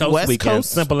 Yeah. West Coast weekend.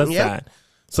 Simple as that.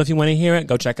 So if you want to hear it,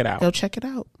 go check it out. Go check it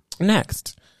out.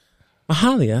 Next,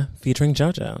 Mahalia featuring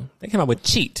JoJo. They came out with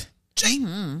Cheat.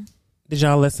 Mm-hmm. Did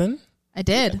y'all listen? I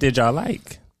did. Did y'all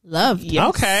like? Loved. Yes.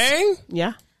 Okay.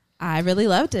 Yeah. I really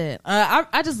loved it.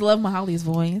 I just love Mahali's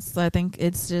voice. So I think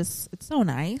it's so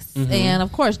nice. And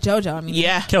of course, JoJo. I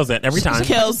mean, Kills it every time.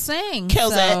 Kills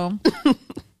it.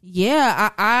 Yeah,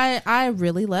 I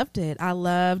really loved it. I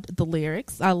loved the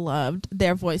lyrics. I loved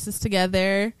their voices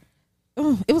together.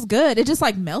 Ooh, it was good. It just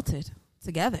like melted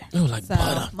together. Oh, like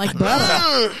butter. Like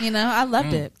butter. You know, I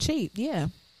loved it. Cheap. Yeah.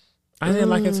 I did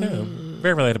like it too.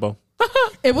 Very relatable.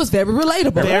 It was very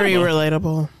relatable. Very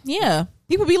relatable. Yeah.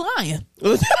 People be lying.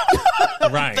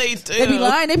 Right. They do. They be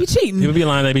lying. They be cheating. People be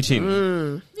lying. They be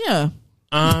cheating. Yeah.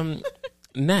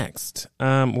 Next,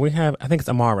 we have. I think it's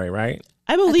Amare, right?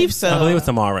 I believe so. I believe it's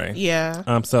Amare.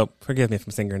 Yeah. So forgive me if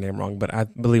I'm saying your name wrong, but I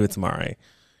believe it's Amare.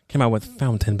 Came out with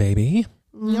Fountain Baby.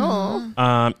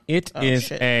 No. It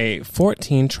is a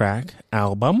 14-track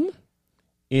album.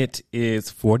 It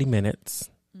is 40 minutes.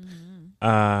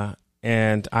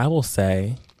 And I will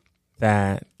say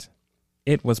that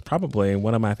it was probably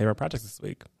one of my favorite projects this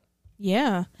week.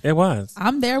 Yeah. It was.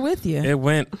 I'm there with you. It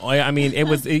went, I mean, it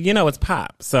was, it's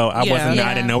pop. So I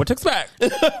didn't know what to expect.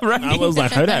 Right. I was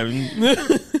like, hold on.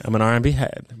 I'm an R&B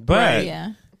head.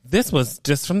 But this was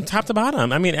just from top to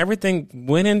bottom. I mean, every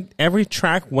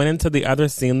track went into the other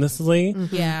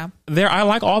seamlessly. Yeah. I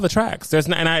like all the tracks.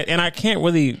 And I can't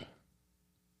really,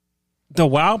 the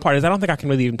wild part is I don't think I can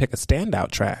really even pick a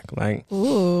standout track. Like,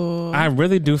 ooh. I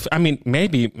really do. I mean,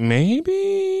 maybe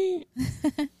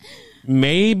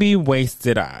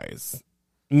Wasted Eyes.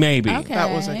 Maybe.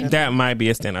 Okay. That might be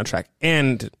a standout track.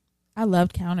 And I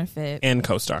loved Counterfeit. And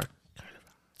Co-Star.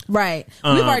 Right.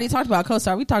 We've already talked about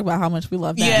Co-Star. We talked about how much we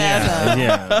love that.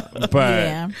 Yeah.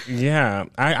 But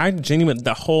I genuinely,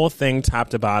 the whole thing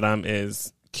top to bottom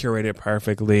is curated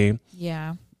perfectly.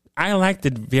 Yeah. I like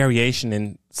the variation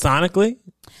in sonically.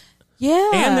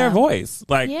 Yeah. And their voice.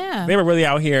 Like, they were really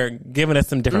out here giving us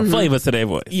some different flavors to their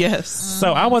voice. Yes.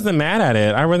 So I wasn't mad at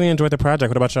it. I really enjoyed the project.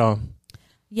 What about y'all?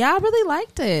 Yeah, I really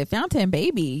liked it. Fountain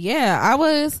Baby. Yeah, I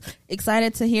was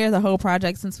excited to hear the whole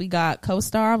project since we got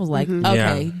Co-Star. I was like,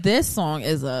 okay, this song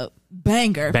is a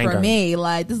banger for me.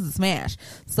 Like, this is a smash.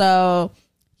 So,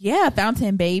 yeah,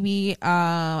 Fountain Baby.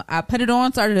 I put it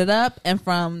on, started it up, and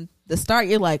from the start,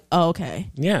 you're like, oh, okay.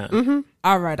 Yeah.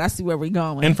 All right, I see where we're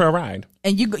going. And for a ride.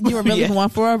 And you were really going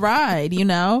for a ride, you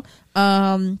know?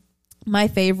 My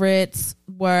favorites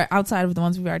were, outside of the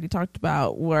ones we've already talked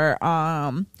about, were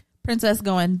Princess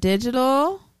Going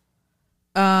Digital,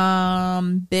 Big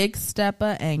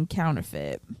Steppa, and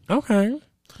Counterfeit. Okay. What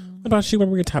about you? What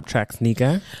were your top tracks,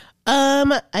 Nika?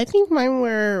 I think mine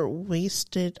were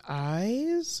Wasted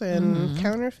Eyes and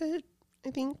Counterfeit. I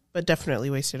think, but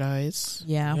definitely Wasted Eyes.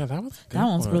 Yeah, that was that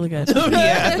one's really good.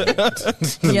 Yeah,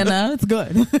 you know, it's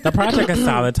good. The project is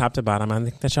solid, top to bottom. I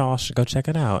think that y'all should go check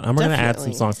it out. And we're gonna add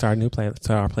some songs to our new playlist,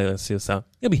 to our playlist too. So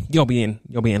you'll be in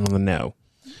on the know,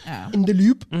 in the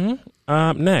loop.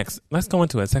 Next, let's go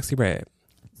into it. Sexy Red.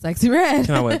 Sexy Red.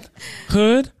 Come on with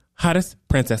Hood, Hottest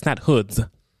Princess, not Hoods.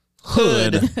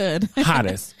 Hood.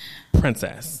 Hottest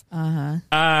Princess.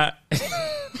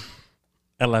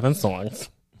 11 songs.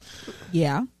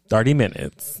 Yeah. 30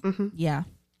 minutes. Yeah.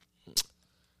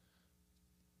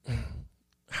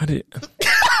 How did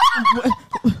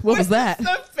what was that?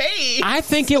 The face. I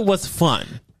think it was fun.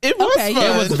 It was fun.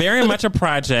 It was very much a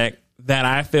project that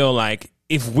I feel like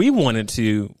if we wanted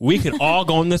to, we could all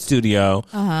go in the studio,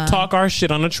 talk our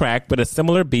shit on a track, but a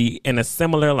similar beat and a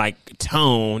similar like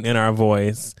tone in our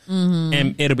voice,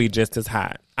 and it'll be just as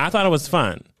hot. I thought it was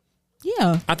fun.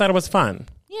 Yeah. I thought it was fun.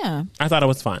 Yeah. I thought it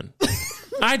was fun.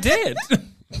 I did.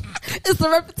 It's the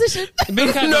repetition.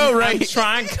 Because I'm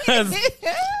trying, because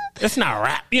it's not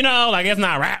rap, you know, like it's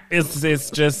not rap. It's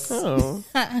just,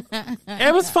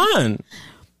 it was fun.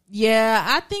 Yeah,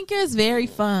 I think it's very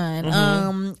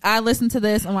fun. I listened to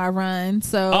this on my run.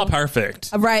 So perfect.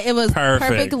 Right. It was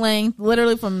perfect length,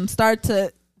 literally from start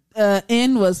to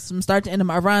end was from start to end of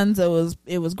my runs. It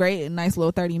was great. A nice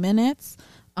little 30 minutes.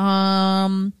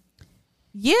 Yeah,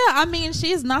 I mean,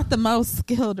 she's not the most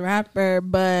skilled rapper,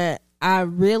 but I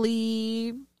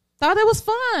really thought it was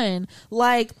fun.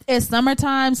 Like, it's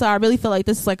summertime, so I really feel like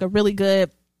this is like a really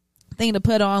good thing to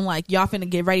put on. Like, y'all finna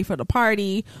get ready for the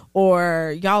party,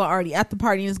 or y'all are already at the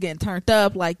party and it's getting turned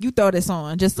up. Like, you throw this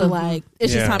on just to like,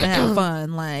 it's just time to have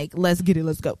fun. Like, let's get it,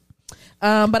 let's go.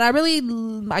 But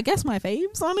I guess my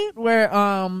faves on it were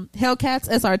Hellcats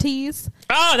SRTs.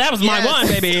 Oh, that was my one,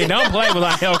 baby. Don't play with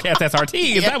our Hellcats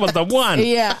SRTs. That was the one.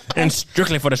 Yeah. And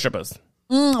Strictly for the Strippers.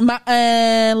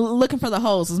 Looking for the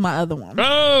Hoes was my other one.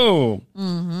 Oh.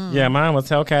 Yeah, mine was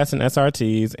Hellcats and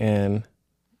SRTs, and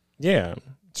yeah,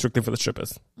 Strictly for the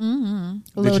Strippers. Did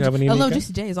you have any? A little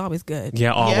Juicy J is always good.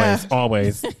 Yeah,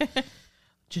 always.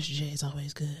 Just J is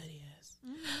always good. Yes.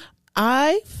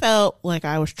 I felt like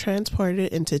I was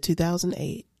transported into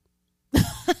 2008.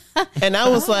 And I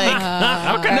was like,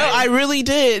 Okay. no, I really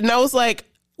did. And I was like,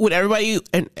 when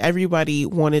everybody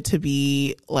wanted to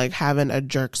be like having a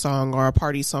jerk song or a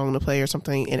party song to play or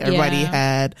something, and everybody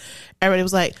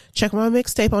was like, check my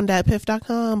mixtape on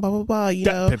datpiff.com, blah blah blah, you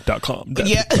know, datpiff.com.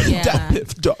 yeah,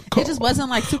 datpiff.com. It just wasn't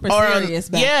like super serious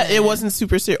back then. It wasn't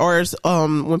super serious. Or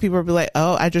when people would be like,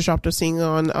 oh, I just dropped a single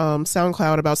on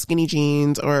SoundCloud about skinny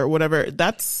jeans or whatever.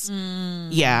 That's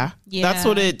that's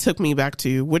what it took me back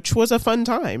to, which was a fun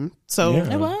time. So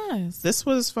it was. This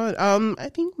was fun. I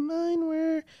think mine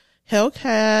were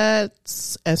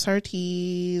Hellcats,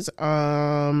 SRTs,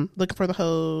 Looking for the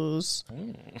Hoes.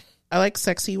 I like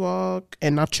Sexy Walk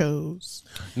and Nachos.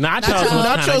 Nachos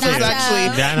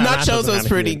was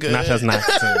pretty good. Nachos not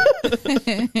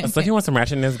too. So if you want some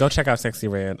ratchetness, go check out Sexy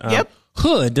Red. Yep.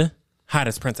 Hood,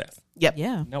 Hottest Princess. Yep.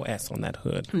 Yeah. No S on that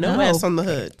hood. No S on the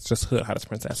hood. It's just Hood, Hottest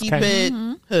Princess. Keep it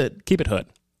hood. Keep it hood.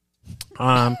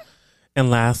 And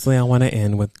lastly, I want to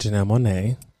end with Janelle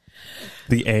Monáe,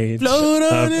 The Age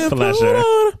of Pleasure.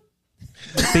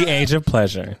 The Age of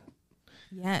Pleasure.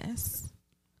 Yes.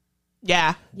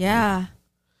 Yeah. Yeah.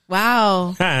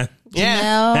 Wow. Huh.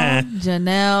 Yeah.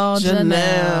 Janelle.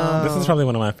 This is probably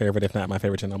one of my favorite, if not my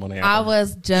favorite Janelle Monáe album. I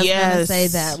was just gonna say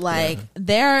that. Like,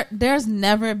 there's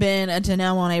never been a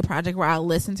Janelle Monáe project where I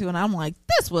listened to and I'm like,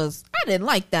 I didn't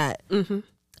like that. Mm-hmm.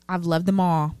 I've loved them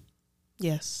all.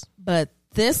 Yes. But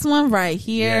this one right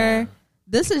here,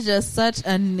 this is just such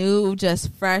a new,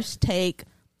 just fresh take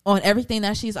on everything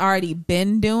that she's already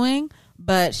been doing.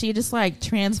 But she just like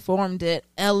transformed it,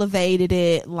 elevated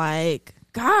it. Like,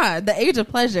 God, The Age of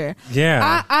Pleasure.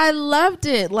 Yeah. I loved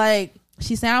it. Like,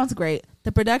 she sounds great.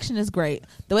 The production is great.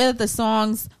 The way that the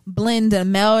songs blend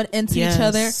and meld into each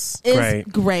other is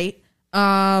great.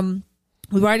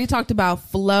 We've already talked about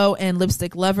Flo and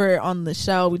Lipstick Lover on the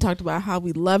show. We talked about how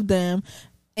we love them.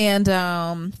 And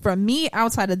for me,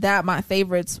 outside of that, my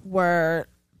favorites were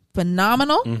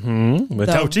Phenomenal. Mm-hmm. With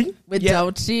Doechii. With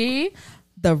Doechii.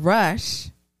 The Rush.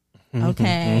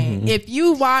 Okay. If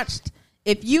you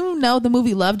know the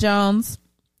movie Love Jones,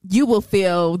 you will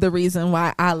feel the reason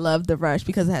why I love The Rush,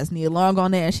 because it has Nia Long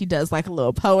on there and she does like a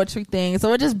little poetry thing.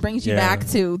 So it just brings you back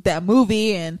to that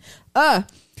movie. And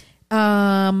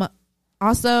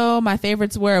also my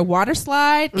favorites were Water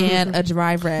Slide and A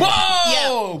Dry Red. Whoa!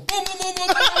 Yeah. Boom, boom, boom, boom,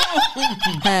 boom.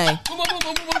 Hey. Boom, boom, boom,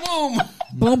 boom, boom, boom.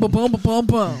 Boom, boom, boom, boom, boom,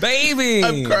 boom. Baby.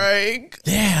 I'm crying.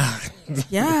 Yeah.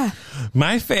 Yeah.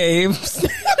 My faves.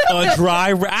 A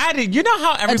Dry Red. You know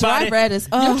how everybody. A Dry Red is.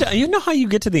 You know how you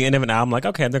get to the end of an album, like,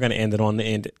 okay, they're going to end it on the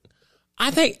end.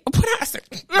 I think.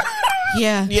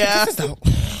 Yeah. Yeah.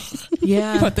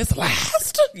 Yeah. But this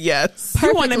last. Yes.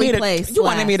 You wanted me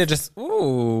Perfectly to just.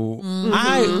 Ooh.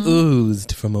 I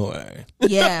oozed for more.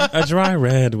 Yeah. A Dry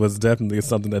Red was definitely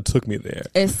something that took me there.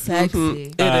 It's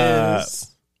sexy. It is.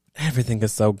 Everything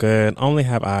is so good. Only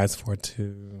Have Eyes for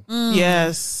Two.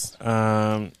 Yes.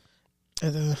 French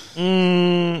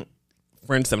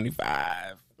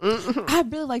 75. I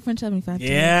really like French 75 too.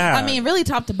 Yeah. I mean, really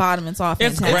top to bottom, it's all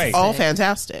fantastic. It's great. All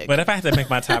fantastic. But if I had to make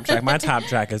my top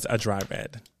track is A Dry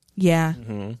Red. Yeah.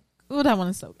 Ooh, that one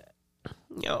is so good.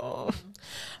 Yo.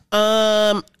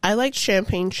 I liked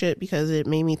Champagne Shit because it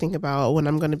made me think about when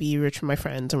I'm going to be rich with my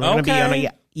friends and we're going to be on a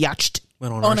yacht.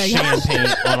 On our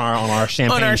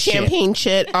champagne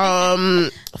shit.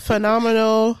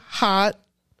 Phenomenal, hot,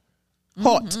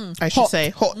 I should say.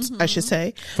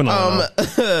 Phenomenal.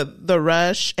 The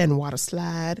Rush and Water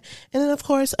Slide, and then of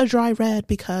course A Dry Red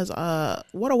because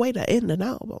what a way to end an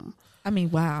album. I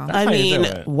mean, wow.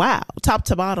 Wow, top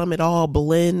to bottom, it all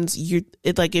blends. You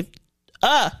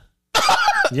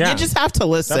just have to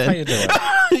listen. That's how you do it.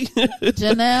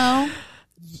 Janelle,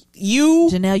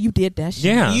 you did that shit.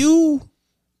 Yeah. You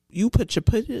you put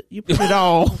it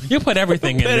all. You put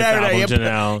everything in this album,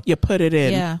 Janelle. You put it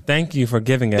in. Yeah. Thank you for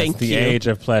giving us Thank the you. age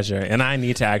of pleasure. And I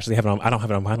need to actually have it on. I don't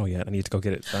have it on vinyl yet. I need to go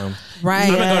get it. So Right.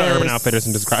 I'm going to go to Yes. Urban Outfitters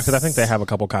and just grab, because I think they have a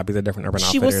couple copies of different Urban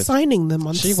She Outfitters. was signing them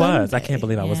on She Sunday. was. I can't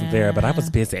believe I wasn't there, but I was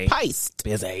busy. Peist.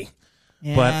 Busy.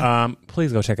 Yeah. But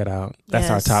please go check it out. That's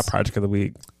our Yes. top project of the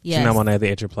week. Yes. Janelle Monáe, The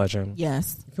Age of Pleasure.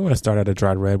 Yes. If you want to start at a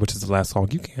Dried Red, which is the last song,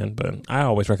 you can. But I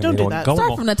always recommend Don't do going that. go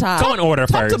Start on- from the top. Go in order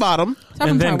Top first, to bottom. Start from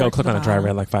and then top, go work click to on the Dried bottom.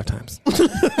 Red like 5 times.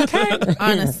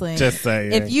 Honestly. Just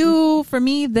saying. If you, for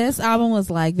me, this album was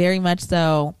like very much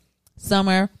so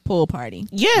summer pool party.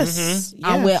 Yes.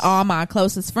 I'm Yes. with all my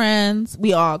closest friends.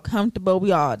 We all comfortable.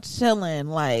 We all chilling.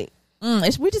 Like,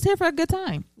 we just here for a good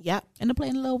time Yep. and to play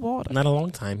in a little water. Not a long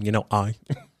time, I.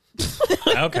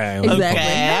 Okay. Exactly. Okay.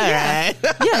 All right.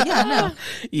 Yeah, no.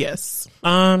 Yes.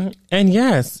 And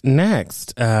yes,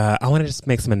 next, I want to just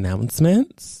make some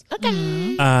announcements.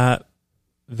 Okay.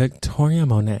 Victoria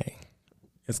Monet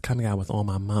is coming out with On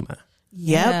My Mama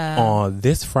Yep. Yeah. on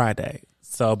this Friday.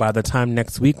 So by the time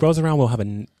next week rolls around, we'll have it's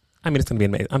going to be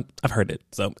amazing. I've heard it,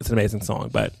 so it's an amazing song,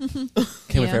 but can't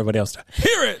wait for everybody else to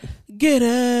hear it. Get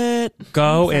it.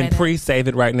 Go I'm and excited. pre-save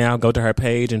it right now. Go to her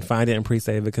page and find it and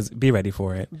pre-save it, because be ready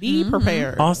for it. Be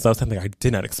prepared. Also, something I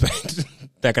did not expect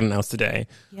that got announced today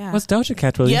Yeah. was Doja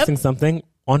Cat releasing something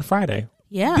on Friday.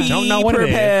 Yeah. Be Don't know what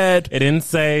prepared. it is. It didn't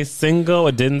say single.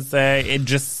 It didn't say. It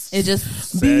just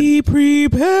said Be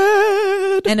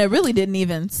prepared. And it really didn't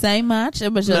even say much.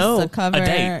 It was just No. a cover. A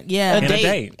date. Yeah. And a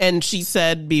date. And she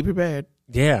said, be prepared.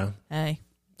 yeah. Hey,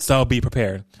 So be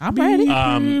prepared. I'm ready.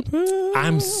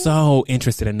 I'm so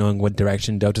interested in knowing what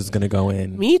direction Doja's going to go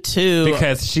in, Me too.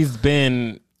 because she's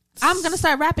been. I'm going to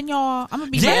start rapping, y'all. I'm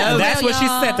going to be Yeah, real, that's what she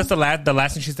y'all. said. That's the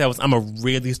last thing she said was, "I'm gonna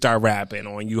really start rapping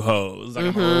on you hoes.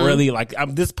 Like, I'm really like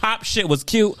this pop shit was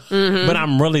cute, but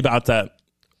I'm really about to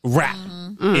rap."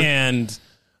 And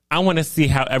I want to see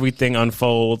how everything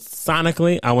unfolds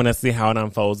sonically. I want to see how it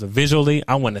unfolds visually.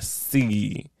 I want to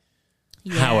see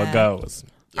how it Yeah. goes.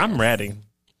 I'm ready.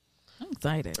 I'm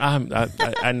excited.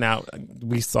 I now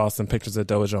we saw some pictures of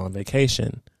Doja on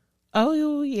vacation,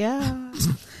 Oh, yeah.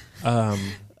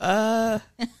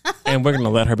 and we're gonna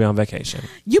let her be on vacation.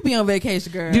 You be on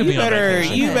vacation, girl. You You be on better,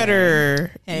 vacation. you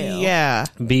better, Hell. yeah.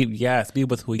 Be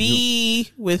with who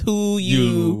Be with who you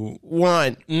You-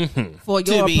 want For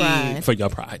your be- pride. for your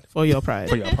pride. for your pride.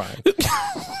 For your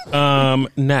pride.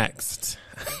 Next.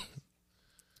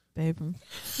 Baby.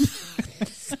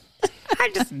 I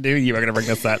just knew you were going to bring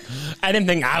this up. I didn't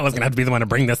think I was going to have to be the one to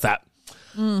bring this up.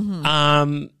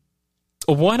 One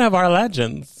of our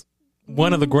legends,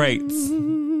 one of the greats,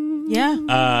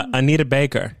 Yeah. Anita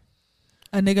Baker.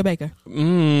 A nigga baker.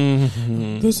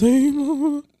 The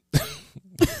same.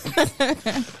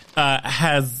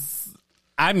 Has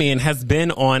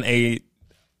been on a,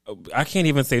 I can't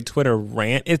even say Twitter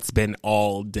rant. It's been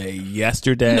all day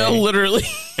yesterday. No, literally.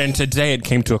 And today it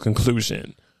came to a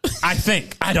conclusion. I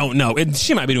think. I don't know.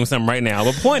 She might be doing something right now.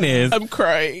 But point is, I'm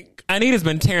crying. Anita's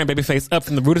been tearing Babyface up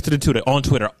from the rooter to the tutor on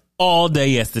Twitter all day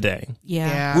yesterday.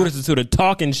 Yeah. Rooter to the tutor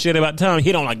talking shit about telling him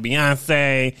he don't like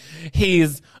Beyonce.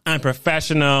 He's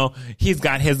unprofessional. He's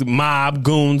got his mob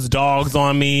goons, dogs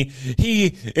on me. He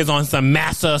is on some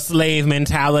master slave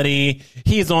mentality.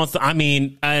 He's on some,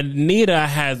 Anita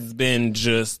has been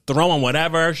just throwing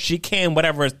whatever she can,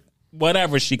 whatever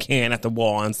she can at the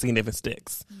wall and seeing if it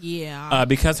sticks. Yeah.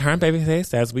 Because her and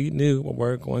Babyface, as we knew,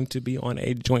 were going to be on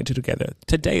a joint tour together.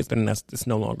 Today it's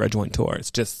no longer a joint tour.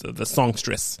 It's just the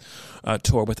songstress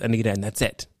tour with Anita, and that's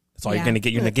it. That's all you're going to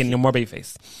get. You're not getting no more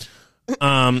Babyface.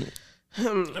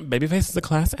 Babyface is a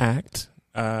class act.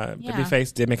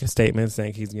 Babyface did make a statement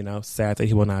saying he's, sad that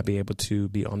he will not be able to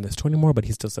be on this tour anymore, but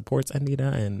he still supports Anita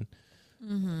and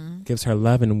gives her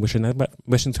love and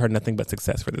wishes her nothing but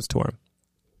success for this tour.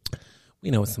 We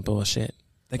know it's some bullshit.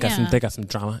 They got some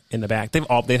drama in the back.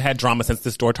 They've had drama since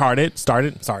this tour started.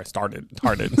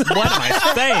 What am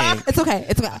I saying? It's okay.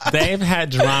 It's okay. They've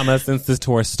had drama since this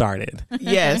tour started.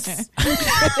 Yes.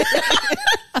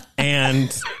 And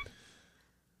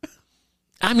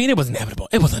it was inevitable.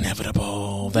 It was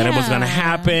inevitable that it was going to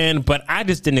happen, but I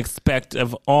just didn't expect,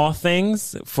 of all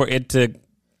things, for it to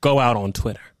go out on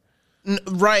Twitter.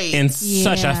 Right. In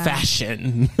such a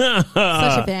fashion. Such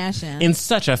a fashion. In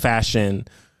such a fashion.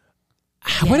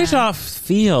 What did y'all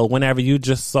feel whenever you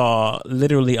just saw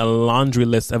literally a laundry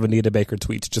list of Anita Baker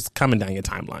tweets just coming down your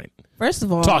timeline? First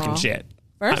of all, Talking shit.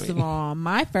 Of all,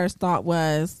 my first thought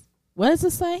was, what does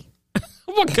it say?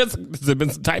 Because there's been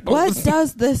some typos. What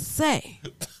does this say?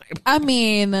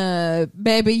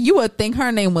 Baby, you would think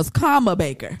her name was Comma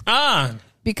Baker.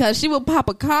 because she will pop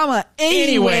a comma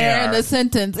anywhere in the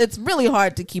sentence. It's really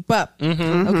hard to keep up.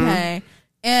 Okay.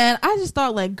 And I just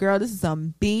thought, like, girl, this is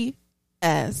some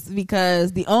BS,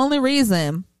 because the only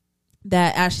reason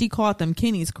that, as she called them,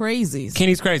 Kenny's crazies.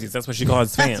 Kenny's crazies. That's what she calls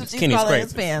his fans. That's what she Kenny's calls crazies.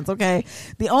 his fans, okay?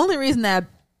 The only reason that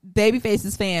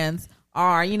Babyface's fans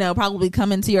are, you know, probably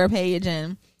coming to your page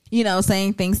and, you know,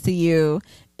 saying things to you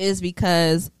is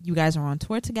because you guys are on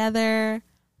tour together.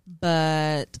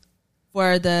 But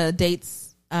for the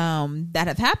dates that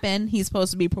have happened, he's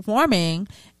supposed to be performing.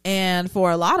 And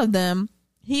for a lot of them,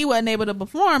 he wasn't able to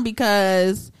perform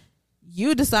because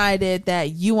you decided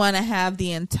that you want to have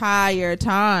the entire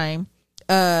time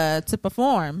to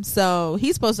perform. So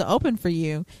he's supposed to open for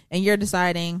you, and you're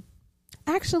deciding,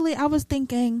 actually, I was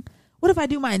thinking, what if I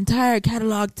do my entire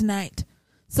catalog tonight?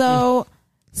 So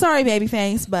sorry,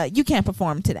 Babyface, but you can't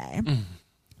perform today.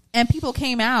 And people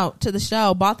came out to the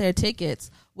show, bought their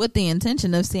tickets with the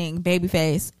intention of seeing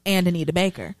Babyface and Anita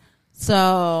Baker.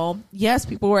 So yes,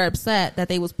 people were upset that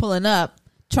they was pulling up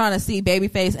trying to see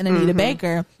Babyface and Anita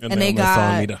Baker, and they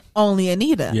got only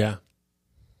Anita. Yeah.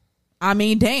 I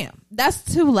mean, damn, that's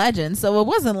two legends. So it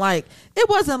wasn't like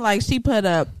she put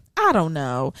up, I don't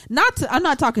know, I'm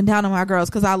not talking down on my girls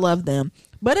because I love them,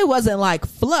 but it wasn't like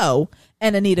Flo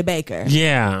and Anita Baker.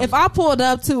 Yeah. If I pulled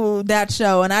up to that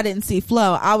show and I didn't see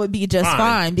Flo, I would be just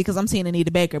fine because I'm seeing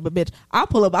Anita Baker. But bitch, I'll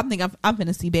pull up, I'm going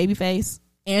to see Babyface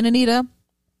and Anita,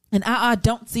 and I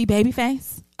don't see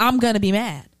Babyface, I'm going to be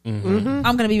mad. I'm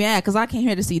going to be mad because I came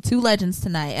here to see two legends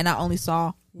tonight and I only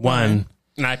saw one.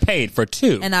 And I paid for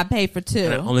two. And I paid for two.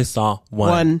 And I only saw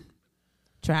one.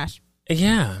 Trash.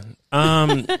 Yeah.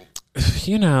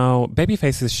 You know,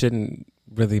 Babyfaces shouldn't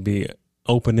really be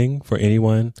opening for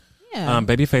anyone. Yeah.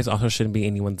 Babyface also shouldn't be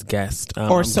anyone's guest.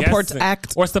 Or support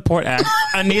act. Or support act.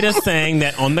 Anita's saying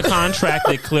that on the contract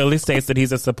it clearly states that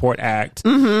he's a support act.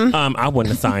 I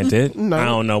wouldn't have signed it. No. I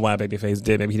don't know why Babyface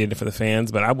did. Maybe he did it for the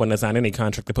fans, but I wouldn't have signed any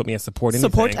contract to put me as support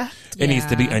anything. Support act. It needs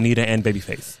to be Anita and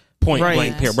Babyface. Point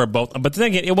blank period. We're both. But then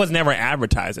again, it was never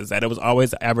advertised as that. It was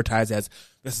always advertised as,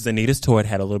 this is Anita's tour. It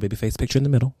had a little Babyface picture in the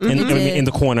middle, in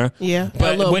the corner. Yeah,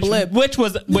 but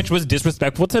which was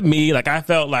disrespectful to me. Like, I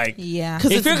felt like,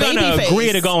 if you're gonna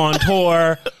agree to go on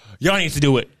tour, y'all need to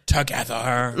do it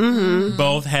together.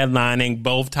 Both headlining,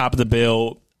 both top of the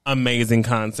bill, amazing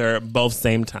concert, both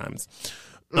same times.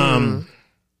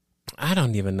 I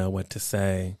don't even know what to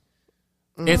say.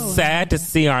 It's sad to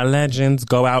see our legends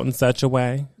go out in such a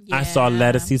way. I saw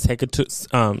Lettucey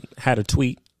had a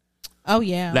tweet. Oh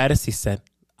yeah. Lettucey said,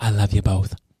 "I love you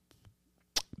both."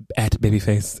 At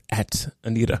Babyface, at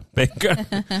Anita Baker.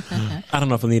 I don't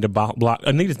know if Anita blocked.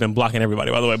 Anita's been blocking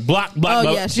everybody, by the way. Block.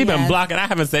 Yeah, she's been blocking. I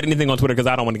haven't said anything on Twitter because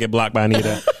I don't want to get blocked by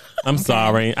Anita. I'm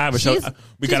sorry. I have a show.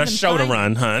 We got a show to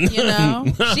run, hun. You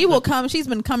know, she will come. She's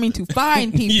been coming to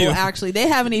find people. Yeah. Actually, they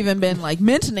haven't even been like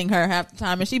mentioning her half the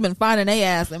time, and she's been finding their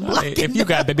ass and blocking. If you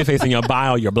got Babyface in your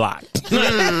bio, you're blocked.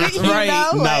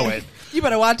 Right? Know it. You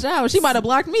better watch out. She might have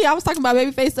blocked me. I was talking about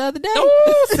Babyface the other day.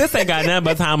 Ooh, sis ain't got nothing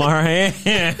but time on her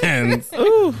hands.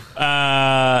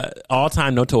 All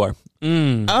time, no tour.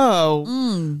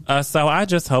 So I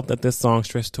just hope that this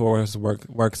Songstress tour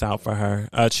works out for her.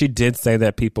 She did say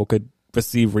that people could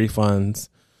receive refunds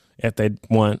if they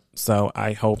want. So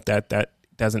I hope that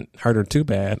doesn't hurt her too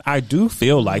bad. I do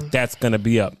feel like that's going to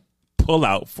be a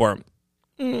pullout for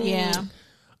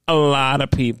a lot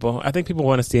of people. I think people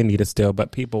want to see Anita still,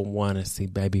 but people want to see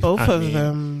Babyface. Both of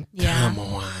them. Come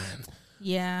on.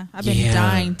 Yeah, I've been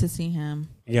dying to see him.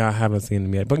 Yeah, I haven't seen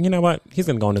him yet. But you know what? He's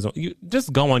going to go on his own. You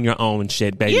just go on your own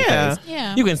shit, Babyface.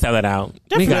 Yeah. You can sell it out.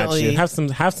 Definitely. We got you.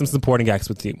 Have some supporting acts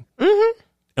with you.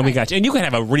 And we got you. And you can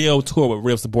have a real tour with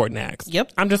real supporting acts.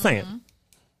 Yep. I'm just saying.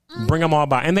 Bring them all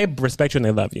by. And they respect you and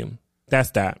they love you.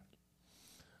 That's that.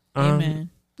 Amen.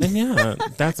 And yeah,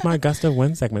 that's my Gust of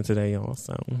Wind segment today, y'all.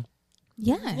 So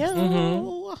yes.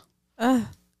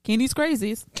 Kenny's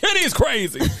crazies. Kenny's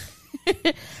crazy.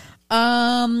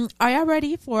 Are y'all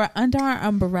ready for Under Our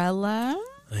Umbrella?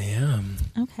 I am.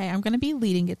 Okay, I'm gonna be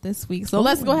leading it this week. So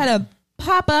let's go ahead and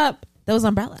pop up those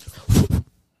umbrellas.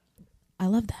 I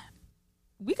love that.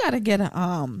 We gotta get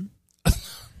a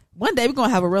one day we're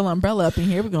gonna have a real umbrella up in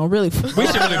here. We're gonna really we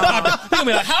should really pop it. We're gonna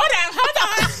be like, hold on.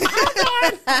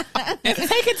 It's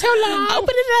taking too long.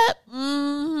 Open it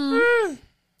up.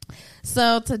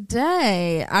 So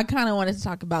today I kind of wanted to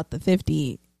talk about the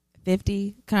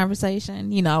 50-50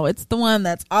 conversation. You know, it's the one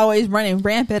that's always running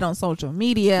rampant on social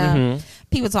media.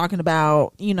 People talking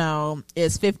about, you know,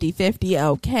 is 50-50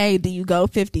 okay? Do you go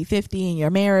 50-50 in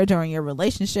your marriage or in your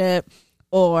relationship?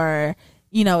 Or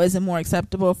is it more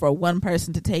acceptable for one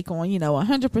person to take on,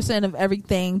 100% of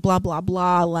everything, blah, blah,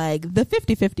 blah. Like the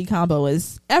 50-50 combo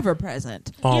is ever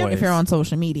present Always. if you're on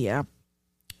social media.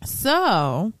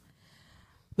 So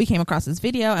we came across this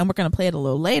video and we're going to play it a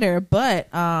little later, but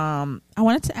I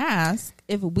wanted to ask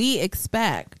if we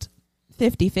expect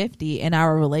 50-50 in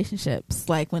our relationships,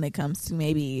 like when it comes to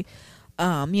maybe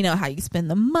how you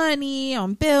spend the money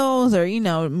on bills or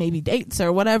maybe dates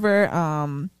or whatever,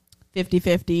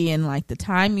 50-50 in like the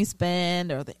time you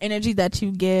spend or the energy that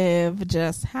you give.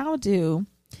 Just how do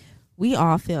we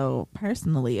all feel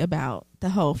personally about the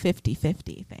whole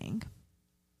 50-50 thing?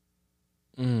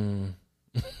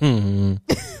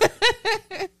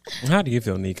 How do you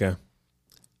feel, Nika?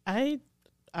 I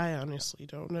honestly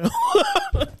don't know.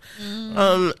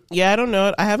 I don't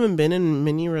know. I haven't been in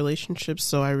many relationships,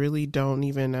 so I really don't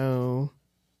even know.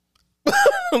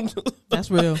 That's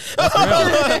real.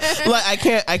 Like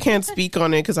I can't speak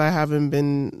on it because I haven't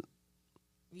been.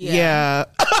 Yeah.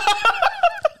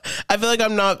 I feel like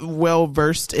I'm not well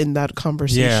versed in that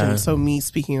conversation, Yeah. so me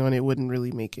speaking on it wouldn't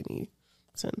really make any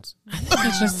sense. I think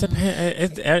it just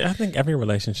depends. I think every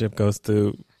relationship goes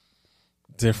through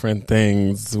different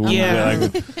things. Yeah.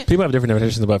 Like, people have different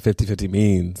definitions about 50-50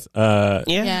 means.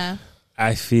 Yeah.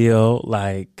 I feel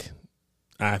like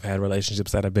I've had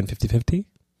relationships that have been 50-50.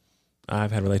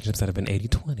 I've had relationships that have been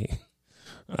 80-20.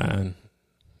 And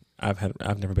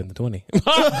I've never been the 20.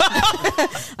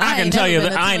 I can tell you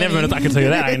that I ain't never been. I can tell you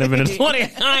that I ain't never been the 20.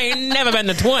 I ain't never been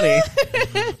the 20.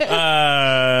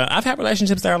 I've had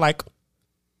relationships that are like,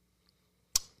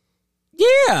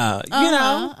 yeah,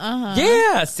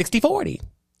 yeah, 60-40.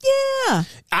 Yeah.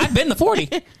 I've been the 40.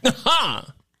 Okay.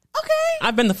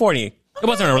 I've been the 40. It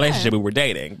wasn't a relationship, we were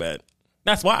dating, but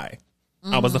that's why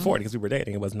I was the 40 because we were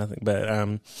dating. It was nothing,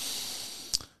 but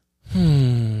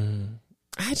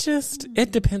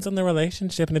it depends on the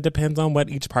relationship and it depends on what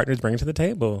each partner is bringing to the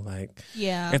table. Like,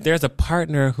 if there's a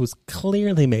partner who's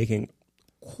clearly making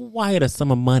quite a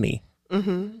sum of money,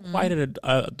 quite an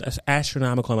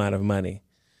astronomical amount of money,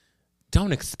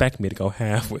 don't expect me to go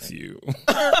half with you.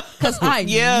 Because I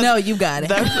know you got it.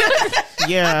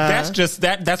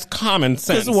 That's common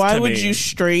sense. Because why to would me. you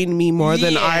strain me more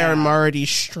than I am already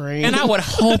strained? And I would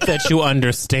hope that you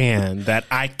understand that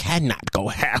I cannot go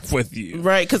half with you.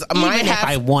 Right, because my Even half if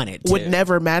I wanted to. would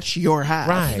never match your half.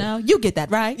 Right. You get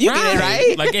that right. You get it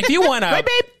right. Like if you want Right,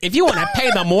 babe? to, if you want to pay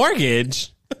the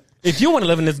mortgage, if you want to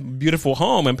live in this beautiful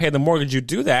home and pay the mortgage, you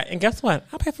do that. And guess what?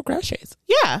 I'll pay for groceries.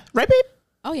 Yeah. Right, babe?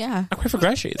 Oh, yeah. I'll pay for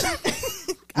groceries. I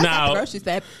got Now, the groceries,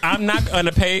 babe. I'm not going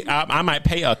to pay. I might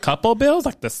pay a couple bills,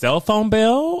 like the cell phone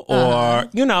bill, or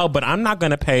but I'm not going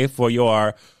to pay for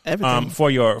your Everything. for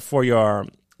your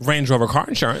Range Rover car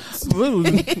insurance.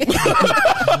 Like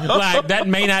that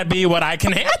may not be what I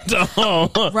can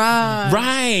handle.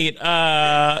 Right.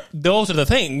 Those are the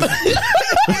things.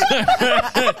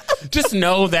 Just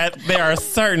know that there are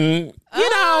certain,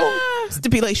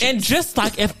 stipulations. and just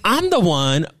like if I'm the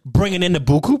one bringing in the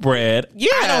buku bread,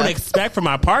 I don't expect for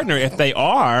my partner, if they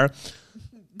are, I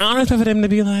don't expect for them to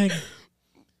be like,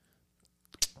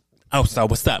 oh, so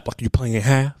what's up? Like, you playing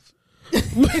half?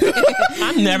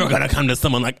 I'm never going to come to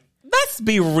someone like, let's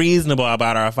be reasonable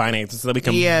about our finances so that we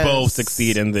can both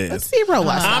succeed in this. Let's be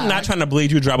realistic. I'm not trying to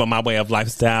bleed you dry about my way of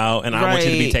lifestyle, and I want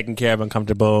you to be taken care of and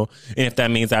comfortable. And if that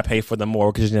means I pay for the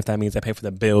mortgage, and if that means I pay for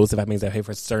the bills, if that means I pay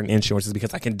for certain insurances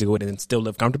because I can do it and still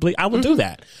live comfortably, I will do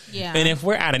that. Yeah. And if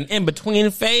we're at an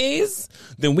in-between phase,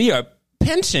 then we are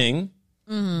pinching,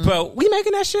 but we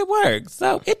making that shit work.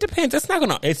 So it depends. It's not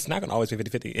gonna always be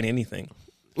 50-50 in anything.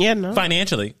 Yeah, no.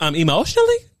 Financially,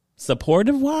 emotionally,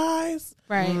 supportive wise,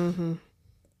 Right.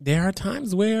 there are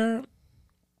times where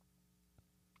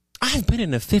I've been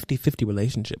in a 50-50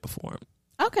 relationship before.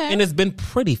 Okay. And it's been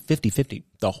pretty 50-50,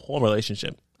 the whole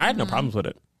relationship. I had no problems with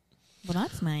it. Well,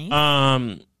 that's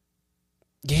nice.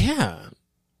 Yeah.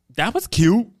 That was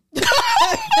cute.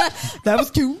 That was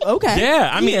cute. Okay. Yeah.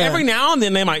 I mean, every now and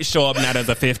then they might show up not as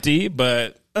a 50,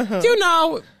 but,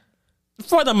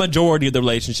 for the majority of the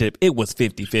relationship, it was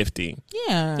 50-50.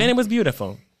 Yeah. And it was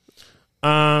beautiful.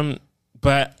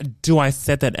 But do I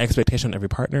set that expectation on every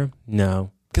partner?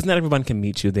 No. Because not everyone can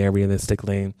meet you there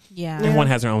realistically. Yeah. Everyone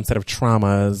has their own set of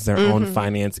traumas, their own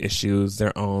finance issues,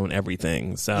 their own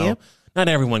everything. So not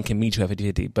everyone can meet you at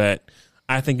 50-50. But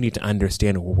I think you need to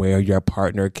understand where your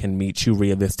partner can meet you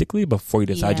realistically before you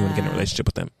decide you want to get in a relationship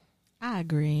with them. I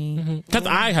agree. Because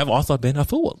I have also been a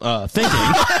fool thinking.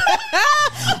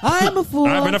 I'm a fool.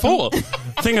 I've been a fool.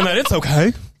 Thinking that it's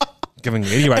okay. Giving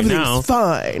 80 right now.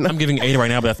 Fine. I'm giving 80 right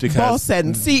now, but that's because Boss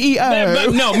and CEO.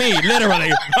 But no, me,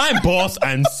 literally. I'm boss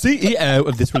and CEO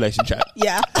of this relationship.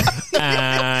 Yeah.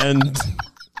 And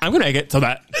I'm going to make it so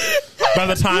that by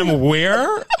the time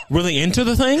we're really into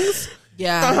the things,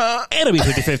 it'll be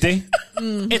 50-50.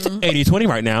 Mm-hmm. It's 80-20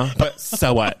 right now, but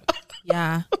so what?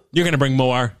 Yeah. You're going to bring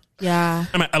more. Yeah.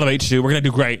 I'm going to elevate you. We're going to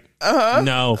do great.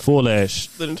 No, foolish.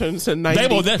 Then it turns to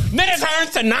 90. Then it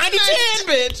turns to 90-10,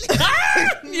 bitch.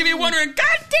 You be wondering,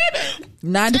 God damn it.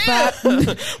 95.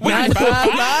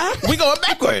 95. We going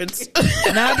backwards.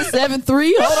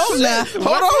 97.3. Hold on now.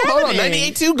 Hold on.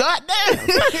 98.2.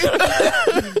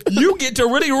 Goddamn. You get to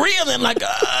really reeling like,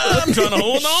 I'm trying to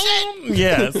hold on.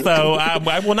 Yeah, so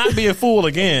I will not be a fool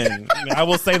again. I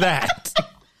will say that.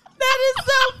 That is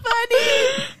so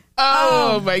funny.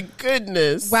 Oh my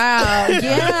goodness. Wow.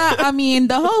 Yeah. I mean,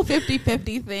 the whole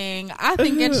 50-50 thing, I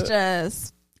think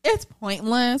it's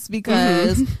pointless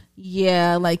because,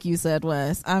 like you said,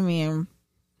 Wes, I mean,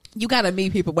 you got to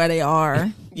meet people where they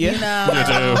are. Yeah. You know? You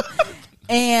do.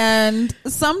 And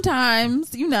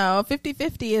sometimes,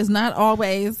 50-50 is not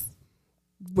always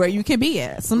where you can be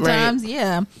at. Sometimes,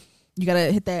 you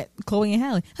gotta hit that Chloe and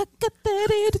Halle. I got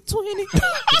that 80-20. Got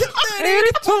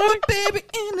that 80-20, baby,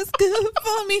 and it's good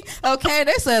for me. Okay,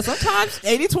 they said sometimes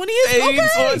 80-20 is okay.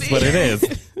 That's what it is.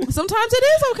 Sometimes it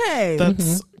is okay.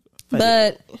 That's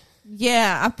But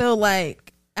yeah, I feel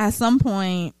like at some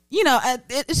point,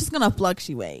 it's just gonna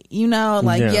fluctuate.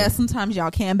 Sometimes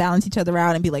y'all can balance each other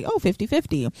out and be like,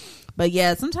 50-50. But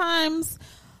yeah, sometimes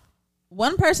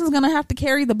one person's gonna have to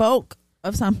carry the bulk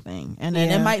of something, and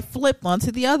then it might flip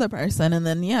onto the other person, and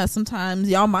then sometimes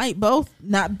y'all might both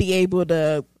not be able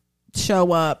to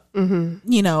show up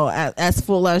as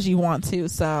full as you want to.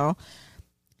 So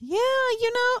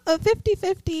a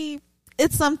 50-50,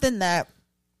 it's something that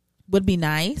would be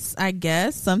nice, I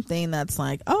guess. Something that's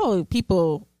like,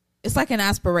 people, it's like an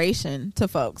aspiration to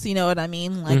folks, you know what I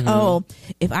mean? Like,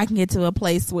 if I can get to a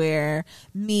place where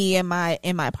me and my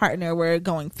partner, we're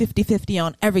going 50-50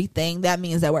 on everything, that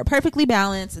means that we're perfectly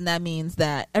balanced, and that means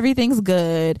that everything's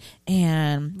good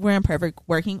and we're in perfect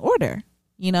working order.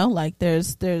 Like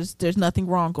there's nothing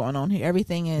wrong going on here.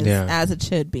 Everything is as it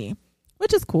should be,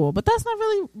 which is cool, but that's not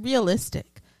really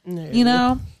realistic,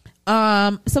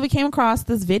 So we came across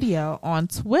this video on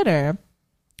Twitter,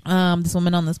 this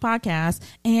woman on this podcast,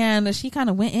 and she kind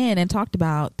of went in and talked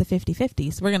about the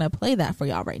 50-50. So we're going to play that for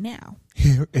y'all right now.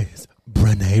 Here is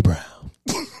Brené Brown.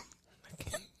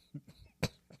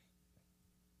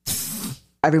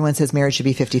 Everyone says marriage should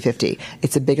be 50-50.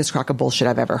 It's the biggest crock of bullshit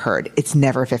I've ever heard. It's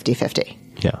never 50-50.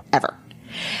 Yeah. Ever.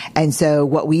 And so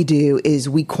what we do is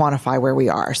we quantify where we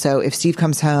are. So if Steve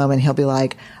comes home and he'll be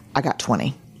like, I got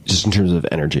 20. Just in terms of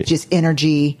energy. Just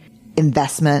energy,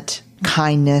 investment,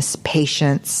 kindness,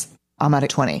 patience. I'm at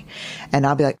 20. And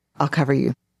I'll be like, I'll cover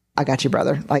you. I got you,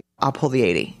 brother. Like, I'll pull the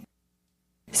 80.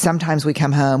 Sometimes we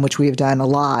come home, which we have done a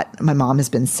lot. My mom has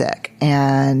been sick,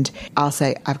 and I'll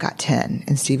say, I've got 10.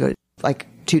 And Steve, like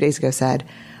 2 days ago, said,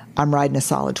 I'm riding a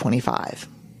solid 25.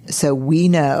 So we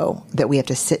know that we have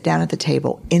to sit down at the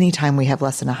table anytime we have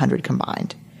less than 100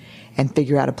 combined and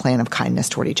figure out a plan of kindness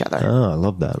toward each other. Oh, I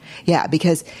love that. Yeah,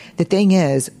 because the thing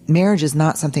is, marriage is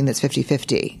not something that's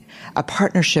 50-50. A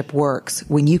partnership works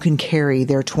when you can carry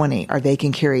their 20 or they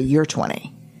can carry your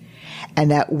 20.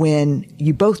 And that when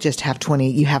you both just have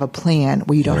 20, you have a plan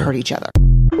where you don't hurt each other.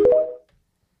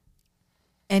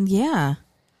 And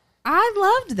I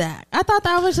loved that. I thought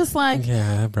that was just like,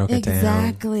 I broke it down.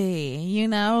 Exactly.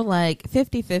 Like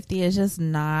 50-50 is just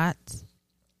not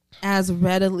as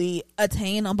readily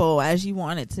attainable as you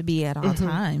want it to be at all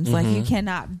times. Like you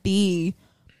cannot be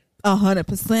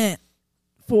 100%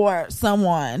 for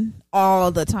someone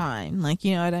all the time. Like,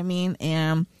 you know what I mean?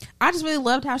 And I just really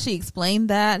loved how she explained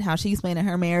that, how she explained in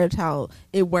her marriage, how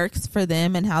it works for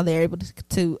them and how they're able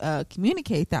to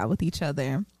communicate that with each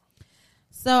other.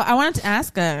 So I wanted to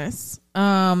ask us,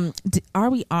 are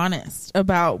we honest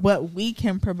about what we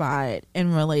can provide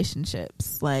in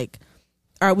relationships? Like,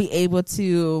 are we able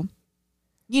to,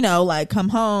 like come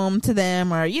home to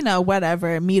them or,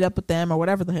 whatever, meet up with them or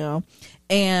whatever the hell,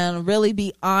 and really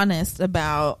be honest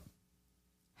about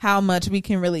how much we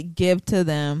can really give to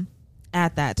them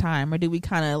at that time? Or do we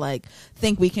kind of like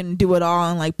think we can do it all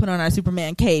and like put on our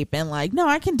Superman cape and like, no,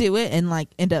 I can do it, and like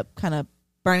end up kind of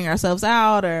burning ourselves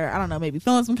out, or I don't know, maybe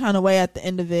feeling some kind of way at the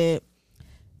end of it?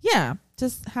 Yeah.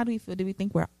 Just how do we feel? Do we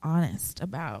think we're honest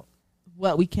about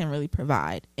what we can really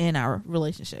provide in our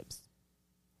relationships?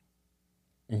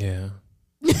 Yeah.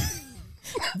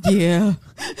 Yeah.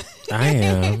 I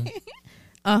am.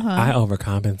 I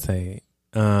overcompensate.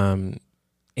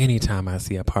 Anytime I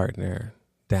see a partner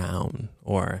down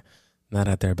or not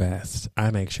at their best,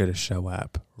 I make sure to show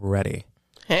up ready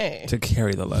to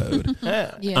carry the load.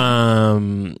 Yeah.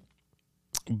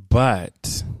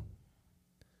 But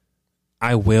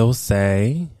I will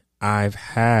say I've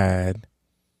had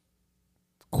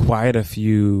quite a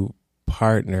few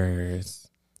partners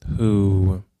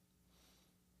who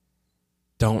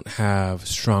don't have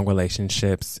strong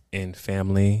relationships in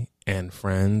family and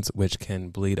friends, which can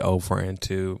bleed over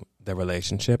into the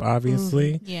relationship,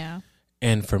 obviously. Yeah.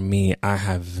 And for me, I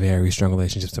have very strong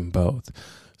relationships in both.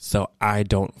 So I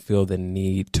don't feel the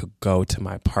need to go to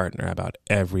my partner about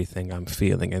everything I'm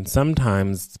feeling. And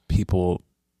sometimes people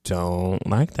don't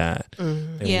like that.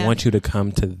 They want you to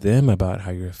come to them about how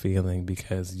you're feeling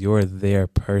because you're their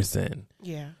person.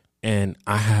 Yeah. And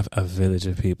I have a village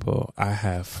of people. I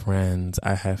have friends.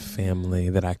 I have family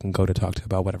that I can go to talk to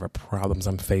about whatever problems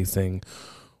I'm facing,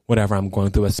 whatever I'm going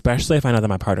through, especially if I know that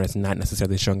my partner is not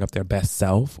necessarily showing up their best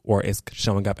self or is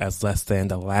showing up as less than.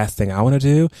 The last thing I want to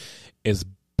do is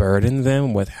burden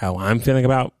them with how I'm feeling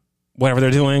about whatever they're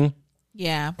doing.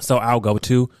 Yeah. So I'll go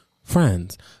to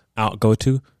friends. I'll go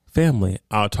to family.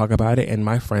 I'll talk about it, and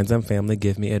my friends and family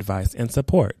give me advice and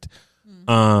support,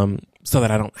 so that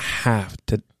I don't have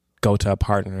to go to a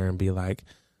partner and be like,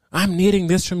 I'm needing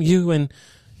this from you, and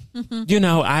you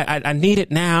know, I need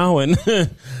it now, and and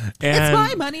it's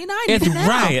my money, and I need it now.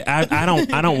 Right.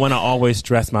 I don't want to always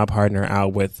stress my partner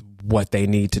out with what they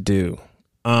need to do.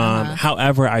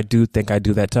 However, I do think I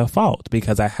do that to a fault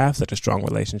because I have such a strong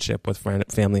relationship with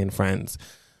family and friends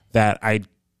that I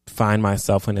find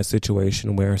myself in a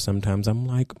situation where sometimes I'm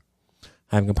like,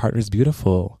 having a partner is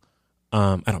beautiful.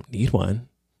 I don't need one.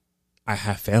 I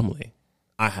have family.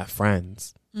 I have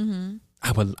friends.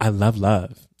 I love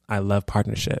love. I love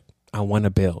partnership. I want to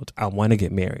build. I want to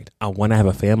get married. I want to have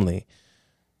a family.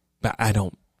 But I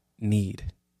don't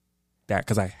need that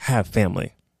because I have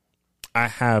family. I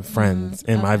have friends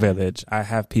in my village. I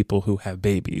have people who have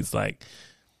babies. Like,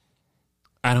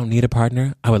 I don't need a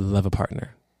partner. I would love a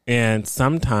partner. And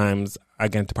sometimes I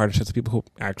get into partnerships with people who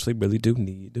actually really do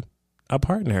need a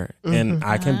partner. And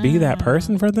I can be that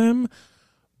person for them.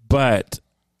 But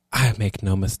I make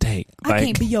no mistake. I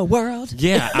can't be your world.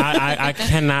 Yeah, I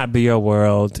cannot be your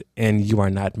world, and you are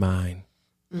not mine.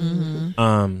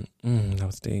 That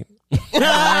was deep.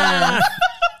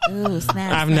 Ooh,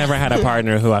 snap, I've never had a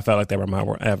partner who I felt like they were my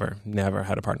world, ever. Never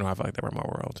had a partner who I felt like they were my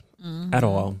world. At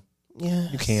all. Yeah.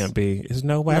 You can't be. There's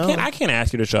no way. No. I can't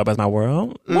ask you to show up as my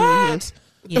world. What?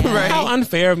 Yeah. Right. How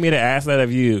unfair of me to ask that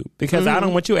of you, because I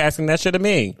don't want you asking that shit of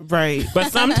me. Right.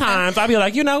 But sometimes I'll be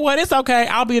like, you know what? It's okay.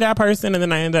 I'll be that person. And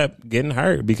then I end up getting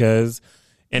hurt because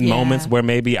in moments where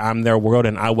maybe I'm their world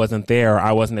and I wasn't there, or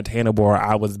I wasn't attainable, or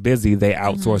I was busy, they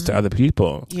outsourced to other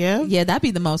people. Yeah. Yeah, that'd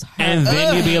be the most hurt. And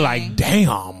then you'd be like,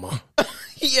 damn.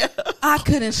 Yeah. I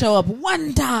couldn't show up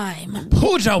one time.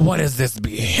 Pooja, what is this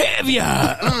behavior?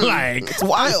 Like, It's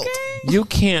wild. you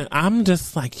can't. I'm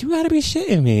just like, you gotta be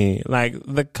shitting me. Like,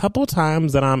 the couple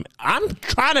times that I'm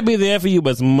trying to be there for you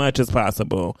as much as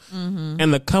possible.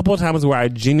 And the couple times where I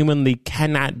genuinely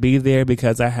cannot be there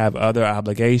because I have other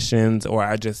obligations or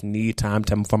I just need time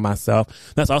for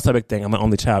myself. That's also a big thing. I'm an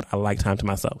only child. I like time to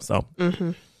myself. So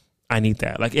I need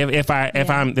that. Like,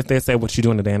 if they say, what you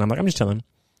doing today? And I'm like, I'm just chilling.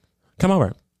 Come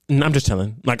over. I'm just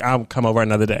chilling. Like, I'll come over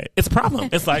another day. It's a problem.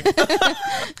 It's like,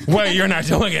 well, you're not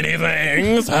doing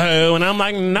anything. So, and I'm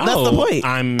like, no. That's the point.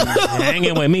 I'm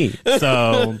hanging with me.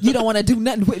 So. You don't want to do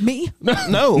nothing with me?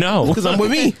 No. Because I'm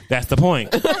with me. That's the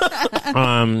point.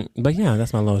 But yeah,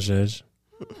 that's my little judge.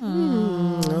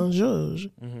 Oh, George.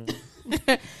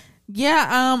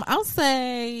 Yeah, I'll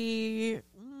say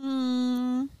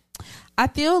I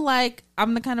feel like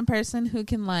I'm the kind of person who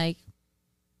can, like,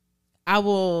 I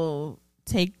will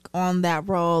take on that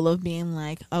role of being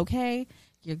like, okay,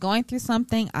 you're going through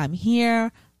something, I'm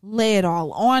here, lay it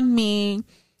all on me.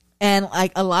 And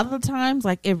like a lot of the times,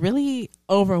 like, it really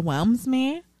overwhelms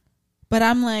me, but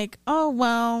I'm like, oh,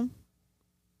 well,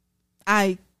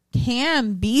 I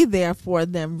can be there for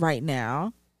them right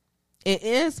now. It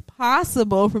is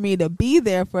possible for me to be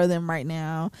there for them right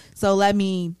now. So let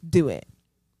me do it.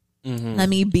 Let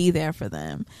me be there for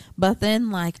them. But then,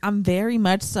 like, I'm very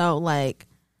much so, like,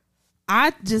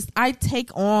 I take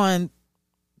on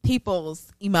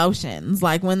people's emotions.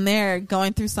 Like, when they're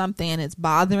going through something and it's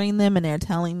bothering them and they're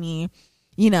telling me,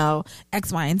 you know,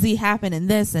 X, Y, and Z happened and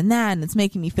this and that, and it's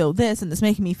making me feel this and it's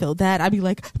making me feel that, I'd be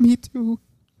like, me too.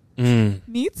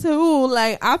 Me too.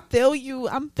 Like, I feel you.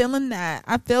 I'm feeling that.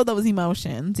 I feel those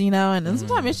emotions, you know, and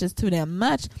sometimes it's just too damn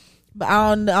much. But I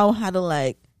don't know how to,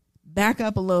 like, back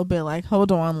up a little bit, like,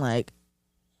 hold on, like,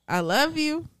 I love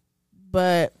you,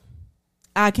 but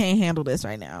I can't handle this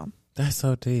right now. That's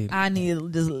so deep. I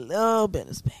need just a little bit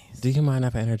of space. Do you mind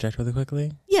if I interject really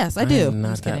quickly? Yes, I do. am I'm not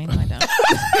just that kidding. No, I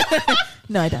don't.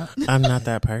 No, I don't. I'm not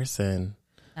that person.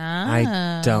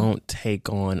 I don't take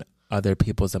on other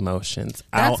people's emotions.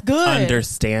 That's I'll good.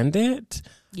 understand it.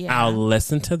 Yeah. I'll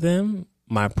listen to them.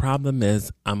 My problem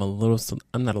is I'm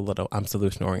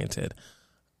solution oriented.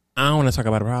 I don't want to talk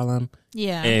about a problem.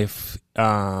 Yeah.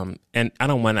 And I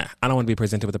don't want to be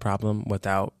presented with a problem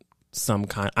without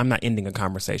I'm not ending a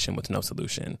conversation with no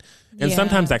solution. And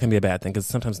sometimes that can be a bad thing because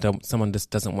sometimes someone just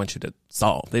doesn't want you to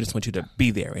solve. They just want you to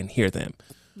be there and hear them.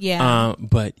 Yeah.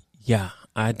 But yeah,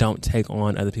 I don't take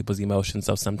on other people's emotions.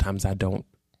 So sometimes I don't,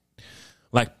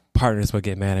 like, partners would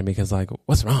get mad at me because, like,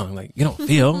 what's wrong? Like, you don't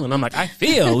feel. And I'm like, I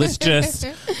feel. It's just,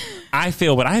 I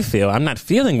feel what I feel. I'm not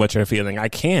feeling what you're feeling. I'm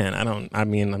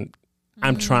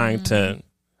trying to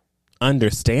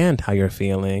understand how you're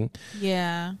feeling.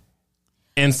 Yeah.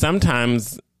 And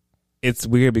sometimes it's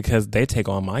weird because they take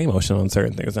on my emotion on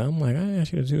certain things. I'm like, I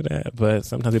asked you to do that. But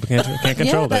sometimes people can't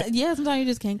control that. Yeah, sometimes you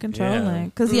just can't control Yeah. it.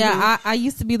 Because, I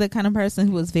used to be the kind of person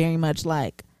who was very much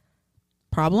like,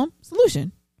 problem,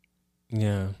 solution.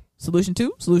 Yeah. Solution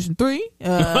 2, solution 3. We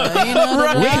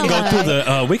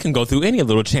can go through any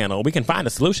little channel. We can find a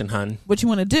solution, hun. What you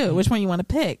want to do? Which one you want to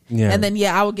pick? Yeah. And then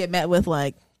I would get met with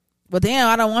like, well, damn,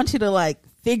 I don't want you to like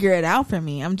figure it out for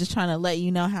me. I'm just trying to let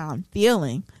you know how I'm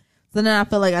feeling. So then I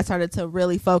feel like I started to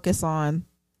really focus on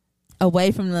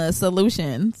away from the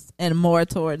solutions and more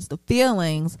towards the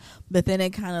feelings. But then it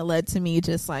kind of led to me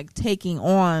just like taking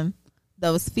on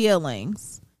those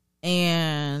feelings.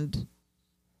 And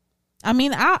I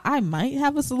mean, I might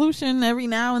have a solution every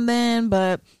now and then,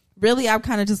 but really I've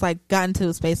kind of just like gotten to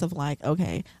a space of like,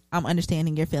 okay, I'm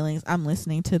understanding your feelings. I'm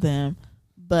listening to them,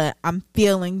 but I'm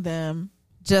feeling them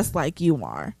just like you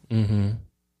are. Mm-hmm.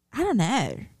 I don't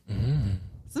know. Mm-hmm.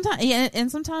 Sometimes,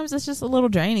 and sometimes it's just a little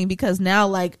draining because now,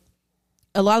 like,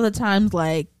 a lot of the times,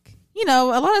 like, a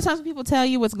lot of times when people tell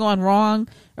you what's going wrong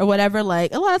or whatever,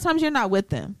 like, a lot of times you're not with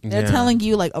them. They're telling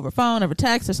you like over phone, over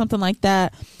text, or something like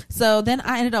that. So then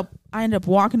I ended up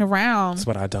walking around. That's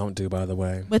what I don't do, by the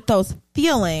way. With those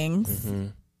feelings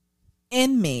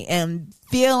in me and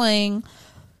feeling,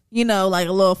 like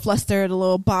a little flustered, a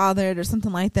little bothered or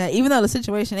something like that, even though the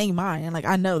situation ain't mine. And like,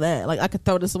 I know that, like, I could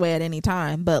throw this away at any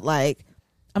time, but like,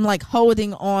 I'm like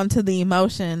holding on to the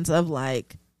emotions of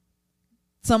like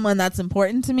someone that's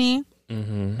important to me.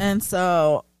 Mm-hmm. And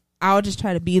so I'll just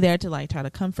try to be there to like try to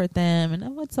comfort them and,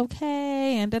 oh, it's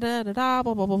okay. And da-da-da-da,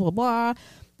 blah, blah, blah, blah, blah.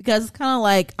 Because it's kind of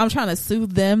like I'm trying to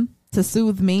soothe them to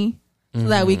soothe me so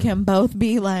that we can both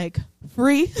be like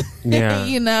free,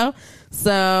 yeah.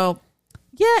 So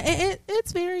yeah,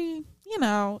 it's very,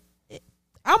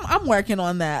 I'm working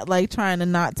on that, like trying to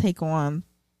not take on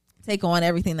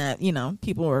everything that,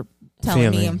 people are telling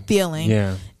me I'm feeling.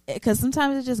 Yeah. Because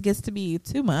sometimes it just gets to be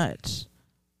too much.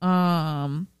 But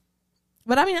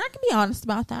I mean, I can be honest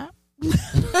about that.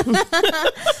 I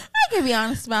can be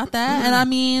honest about that. And I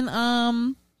mean,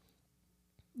 I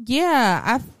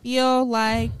feel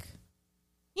like,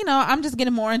 I'm just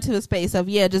getting more into a space of,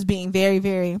 just being very,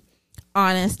 very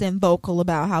honest and vocal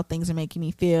about how things are making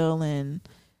me feel and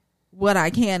what I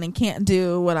can and can't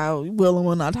do, what I will and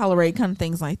will not tolerate, kind of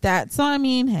things like that. So, I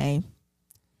mean, hey,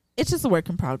 it's just a work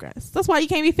in progress. That's why you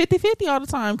can't be 50-50 all the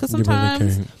time, because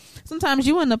sometimes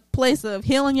you in a place of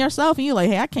healing yourself and you're like,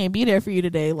 hey, I can't be there for you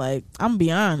today. Like, I'm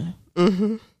beyond.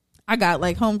 Mm-hmm. I got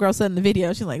like homegirl said in the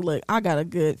video, she's like, look, I got a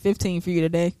good 15 for you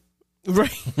today.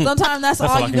 Right. Sometimes that's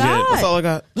all you got. That's all I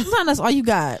got. Sometimes that's all you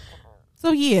got.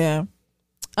 So yeah.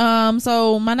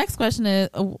 So my next question is,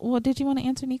 what did you want to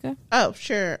answer, Nika? Oh,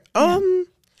 sure.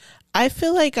 I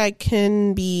feel like I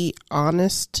can be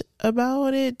honest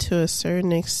about it to a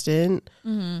certain extent,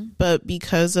 but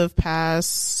because of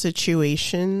past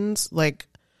situations, like,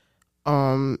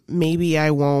 maybe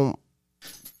I won't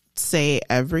say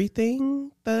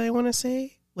everything that I want to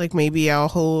say. Like, maybe I'll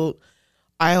hold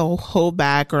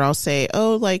back, or I'll say,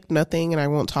 oh, like nothing, and I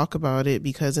won't talk about it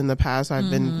because in the past I've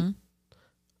been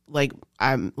like,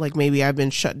 maybe I've been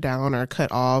shut down or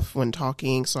cut off when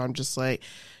talking. So I'm just like,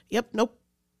 yep, nope.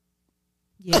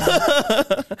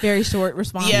 Yeah. Very short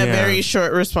response. Yeah, very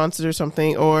short responses or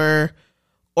something. Or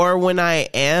when I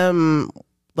am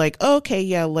like, oh, okay,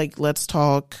 yeah, like, let's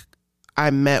talk,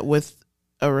 I met with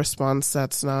a response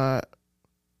that's not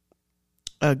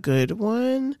a good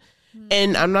one.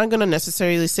 And I'm not going to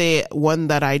necessarily say one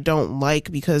that I don't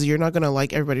like, because you're not going to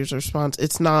like everybody's response.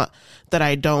 It's not that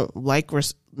I don't like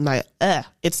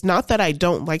it's not that I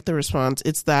don't like the response.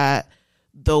 It's that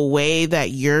the way that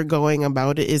you're going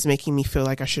about it is making me feel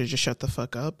like I should just shut the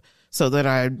fuck up. So that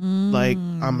I'm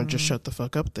going to just shut the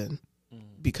fuck up then,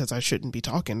 because I shouldn't be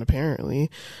talking apparently.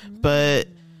 But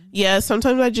yeah,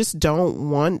 sometimes I just don't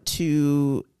want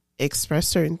to express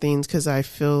certain things because I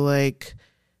feel like,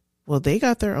 well, they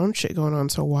got their own shit going on,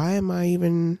 so why am I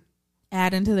even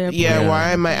adding to their Yeah, Yeah.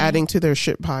 why am I adding to their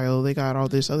shit pile? They got all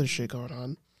this other shit going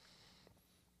on.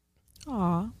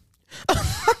 Aw. I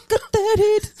got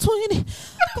that 80-20.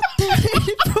 I got that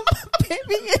 80 from my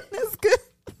baby and it's good.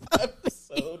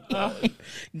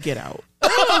 Get out.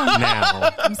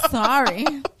 Now, I'm sorry.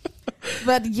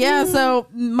 But yeah, so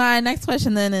my next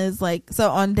question then is like, so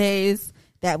on days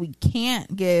that we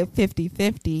can't give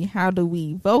 50-50, how do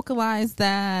we vocalize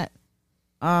that?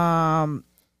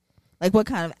 Like what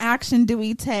kind of action do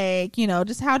we take? You know,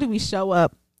 just how do we show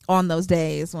up on those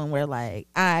days when we're like,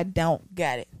 I don't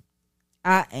get it.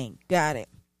 I ain't got it.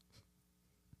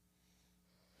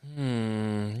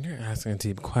 you're asking a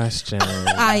deep question.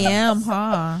 I am,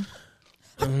 huh?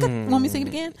 Want me to sing it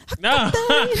again? No,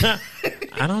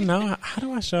 I don't know. How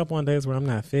do I show up on days where I'm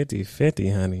not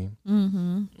 50-50, honey?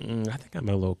 I think I'm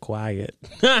a little quiet.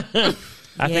 I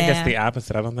think it's the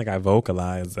opposite. I don't think I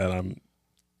vocalize that I'm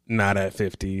not at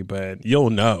 50, but you'll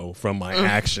know from my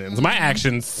actions. My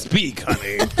actions speak,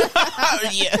 honey.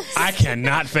 Yes. I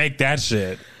cannot fake that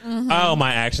shit. Oh,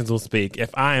 my actions will speak. If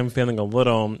I am feeling a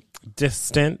little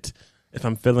distant, if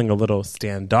I'm feeling a little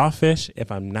standoffish,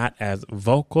 if I'm not as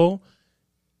vocal,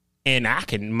 and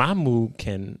my mood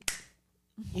can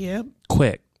Yep.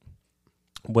 quick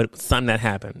with something that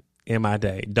happened in my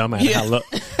day. Don't matter how look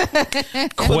Flip a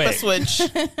quick. switch.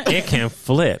 It can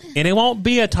flip, and it won't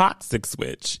be a toxic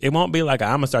switch. It won't be like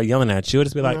I'm gonna start yelling at you. It'll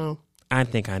just be like, No. I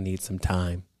think I need some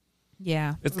time.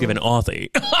 Yeah. It's giving Aussie.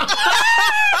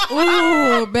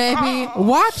 Ooh, baby.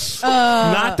 Watch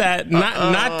not that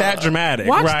dramatic.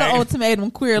 watch right? the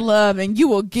Ultimatum Queer Love and you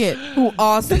will get who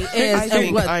Aussie is and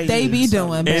think what I they need be some.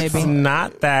 doing, It's baby.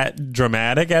 not that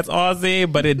dramatic as Aussie,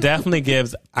 but it definitely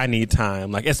gives I need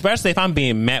time. Like, especially if I'm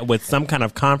being met with some kind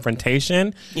of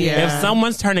confrontation. Yeah. If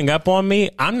someone's turning up on me,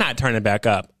 I'm not turning back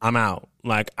up. I'm out.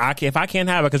 Like, if I can't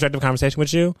have a constructive conversation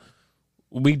with you,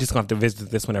 we just gonna have to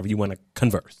visit this whenever you want to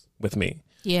converse with me.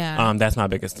 Yeah. That's my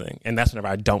biggest thing. And that's whenever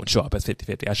I don't show up as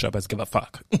 50-50. I show up as give a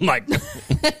fuck. Like,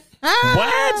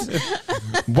 what?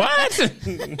 What?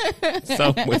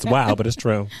 So it's wild, but it's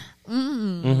true.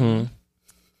 You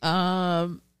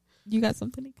got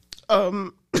something?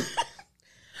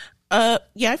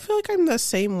 Yeah, I feel like I'm the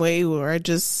same way where I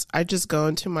just go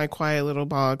into my quiet little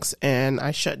box and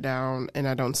I shut down and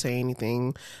I don't say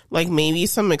anything. Like maybe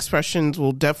some expressions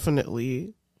will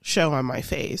definitely show on my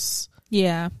face,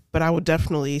 Yeah. but I will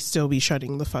definitely still be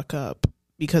shutting the fuck up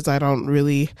because I don't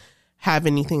really have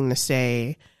anything to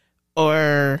say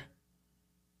or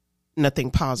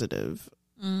nothing positive.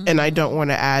 And I don't want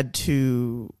to add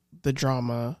to the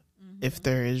drama if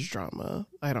there is drama.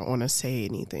 I don't want to say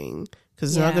anything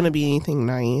because it's not Yeah. going to be anything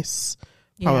nice,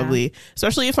 Yeah. probably.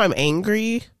 Especially if I'm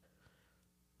angry.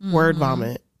 Word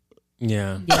vomit.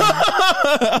 Yeah.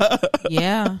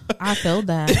 Yeah. I feel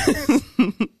that.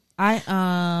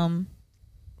 I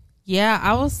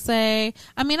will say,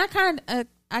 I mean, I kind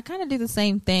of do the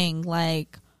same thing.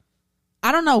 Like,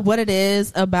 I don't know what it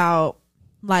is about,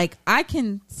 like, I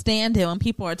can stand it when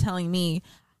people are telling me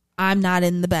I'm not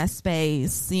in the best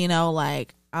space, you know,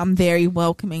 like, I'm very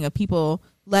welcoming of people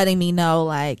letting me know,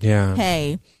 like, Yeah.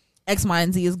 hey, X, Y,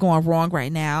 and Z is going wrong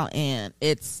right now, and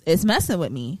it's messing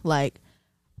with me. Like,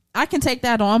 I can take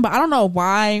that on, but I don't know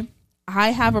why I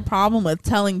have a problem with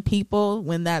telling people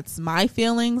when that's my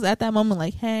feelings at that moment,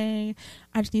 like, hey,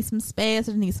 I just need some space,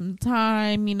 I just need some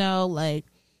time, you know, like,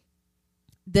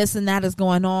 this and that is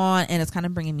going on and it's kind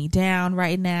of bringing me down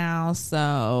right now.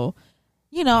 So,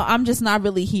 you know, I'm just not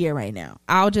really here right now.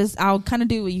 I'll kind of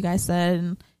do what you guys said,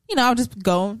 and, you know, I'll just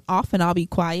go off and I'll be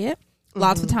quiet.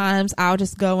 Lots of times I'll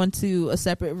just go into a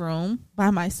separate room by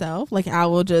myself. Like, I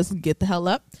will just get the hell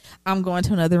up. I'm going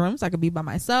to another room so I could be by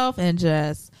myself and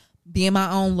just be in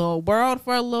my own little world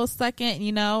for a little second,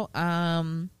 you know.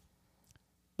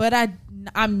 But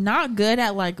I'm not good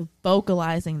at, like,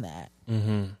 vocalizing that.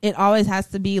 It always has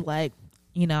to be like,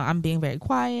 you know, I'm being very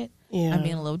quiet. Yeah. I'm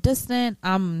being a little distant.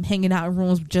 I'm hanging out in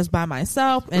rooms just by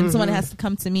myself, and someone has to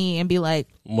come to me and be like,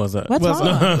 What's up? "What's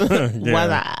wrong?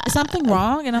 Yeah. Is something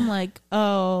wrong?" And I'm like,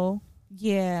 "Oh,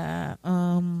 yeah,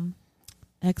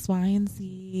 X, Y, and Z,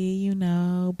 you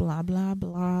know, blah blah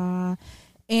blah."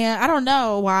 And I don't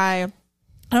know why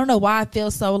I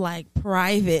feel so, like,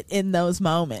 private in those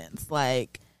moments.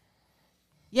 Like,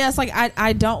 yeah, it's like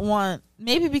I don't want,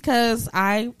 maybe because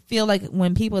I feel like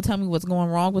when people tell me what's going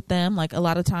wrong with them, like, a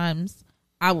lot of times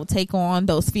I will take on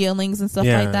those feelings and stuff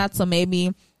Yeah. like that. So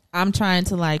maybe I'm trying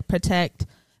to, like, protect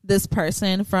this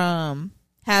person from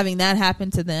having that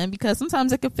happen to them, because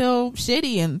sometimes it could feel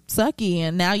shitty and sucky,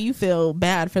 and now you feel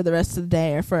bad for the rest of the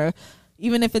day, or for,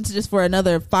 even if it's just for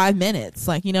another 5 minutes,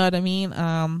 like, you know what I mean?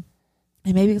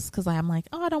 And maybe it's because I'm like,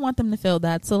 oh, I don't want them to feel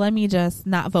that. So let me just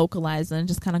not vocalize and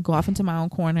just kind of go off into my own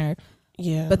corner.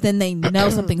 Yeah. But then they know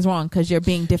something's wrong because you're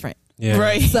being different. Yeah.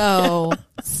 Right. So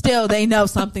still they know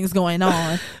something's going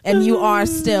on. And you are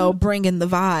still bringing the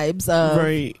vibes of.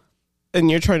 Right. And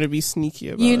you're trying to be sneaky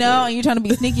about You know, it. and you're trying to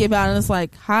be sneaky about it. And it's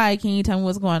like, hi, can you tell me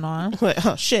what's going on? Like,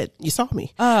 oh, shit, you saw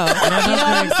me. Oh, you know what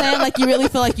I'm saying? Like, you really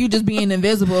feel like you just being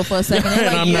invisible for a second. And And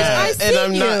like, I'm yes, not. I see And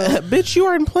I'm you. not. Bitch, you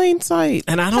are in plain sight.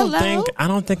 And I don't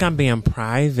Hello? think I'm being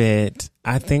private.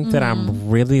 I think that I'm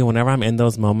really, whenever I'm in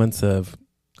those moments of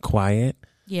quiet,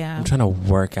 Yeah. I'm trying to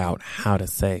work out how to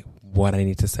say what I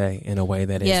need to say in a way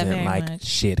that Yeah, isn't very like much.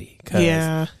 shitty. 'Cause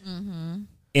Yeah.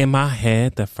 in my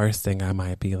head, the first thing I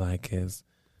might be like is,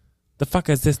 the fuck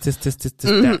is this,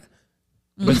 that?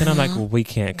 But then I'm like, well, we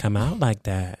can't come out like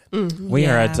that. We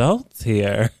are Yeah. adults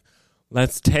here.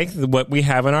 Let's take what we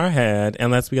have in our head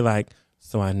and let's be like,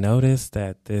 so I noticed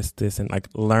that this, and like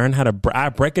learn how to, I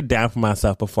break it down for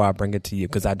myself before I bring it to you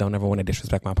because I don't ever want to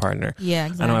disrespect my partner. Yeah,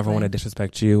 exactly. I don't ever want to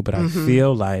disrespect you, but I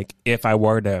feel like if I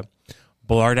were to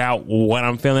blurt out what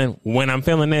I'm feeling when I'm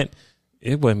feeling it,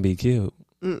 it wouldn't be cute.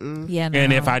 Yeah, no.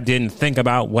 And if I didn't think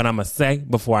about what I'm going to say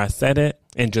before I said it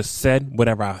and just said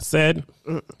whatever I said,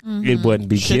 it wouldn't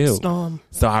be cute. Shitstorm.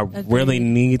 So I really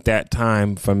need that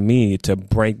time for me to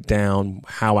break down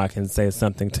how I can say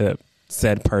something to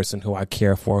said person who I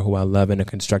care for, who I love in a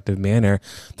constructive manner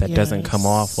that doesn't come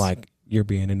off like you're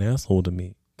being an asshole to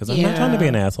me. Because I'm not trying to be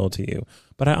an asshole to you.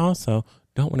 But I also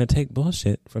don't want to take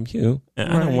bullshit from you.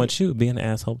 And I don't want you being an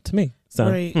asshole to me. So,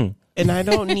 Right. And I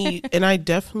don't need, and I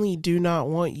definitely do not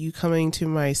want you coming to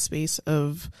my space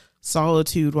of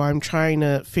solitude while I'm trying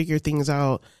to figure things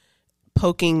out,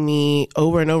 poking me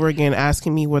over and over again,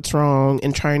 asking me what's wrong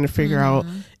and trying to figure out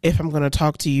if I'm going to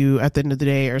talk to you at the end of the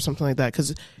day or something like that.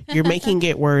 Because you're making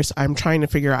it worse. I'm trying to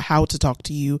figure out how to talk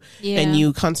to you. Yeah. And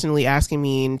you constantly asking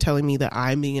me and telling me that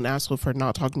I'm being an asshole for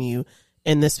not talking to you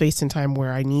in this space and time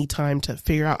where I need time to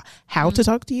figure out how to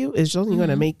talk to you is only going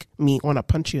to make me want to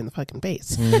punch you in the fucking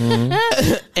face.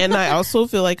 And I also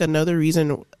feel like another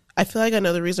reason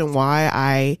why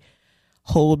I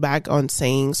hold back on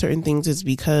saying certain things is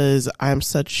because I'm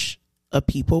such a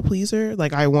people pleaser.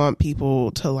 Like I want people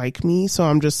to like me. So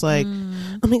I'm just like,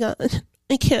 oh my God,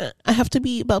 I can't, I have to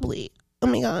be bubbly. Oh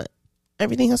my God,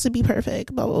 everything has to be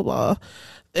perfect, blah, blah, blah.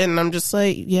 And I'm just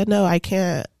like, yeah, no, I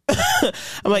can't.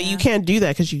 I'm like, you can't do that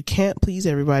because you can't please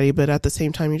everybody. But at the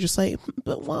same time, you're just like,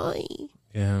 but why?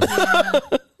 yeah.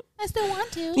 I still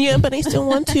want to. Yeah, but I still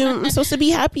want to. I'm supposed to be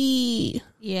happy.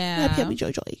 Yeah. Happy,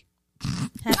 joy, joy.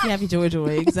 Happy, joy.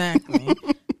 Exactly.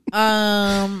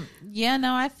 Yeah,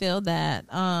 no, I feel that.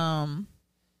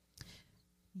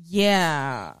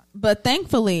 Yeah. But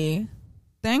thankfully,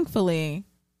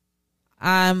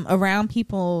 I'm around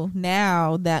people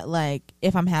now that like,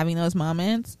 if I'm having those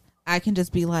moments, I can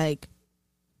just be like,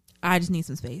 I just need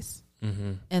some space.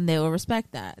 And they will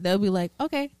respect that. They'll be like,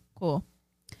 okay, cool.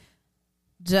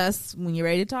 Just when you're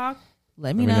ready to talk,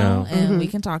 let me know and we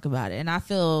can talk about it. And I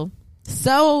feel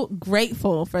so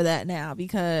grateful for that now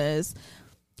because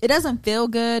it doesn't feel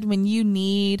good when you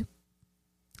need,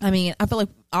 I mean, I feel like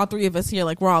all three of us here,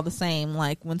 like we're all the same.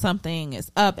 Like when something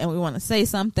is up and we want to say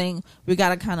something, we got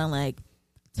to kind of like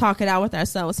talk it out with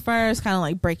ourselves first, kind of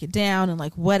like break it down and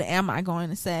like, what am I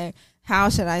going to say? How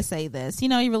should I say this? You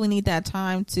know, you really need that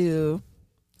time to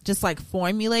just like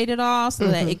formulate it all so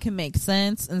that it can make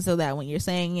sense. And so that when you're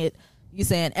saying it, you're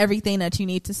saying everything that you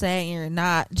need to say and you're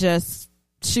not just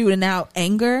shooting out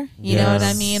anger, you know what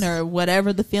I mean? Or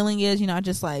whatever the feeling is, you're not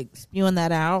just like spewing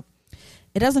that out.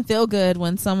 It doesn't feel good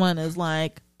when someone is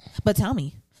like, but tell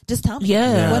me. Just tell me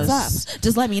Yes. what's up.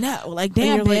 Just let me know. Like,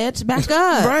 damn, you're like, bitch, back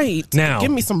up. Right. Now.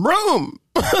 Give me some room.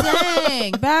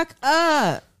 Dang, back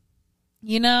up.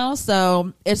 You know,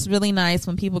 so it's really nice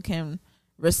when people can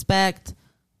respect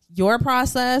your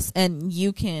process and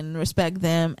you can respect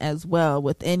them as well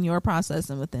within your process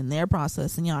and within their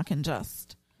process, and y'all can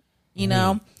just, you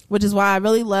know, which is why I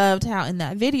really loved how in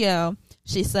that video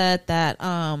she said that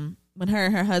when her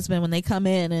and her husband, when they come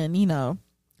in and, you know,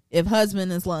 if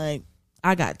husband is like,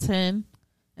 I got 10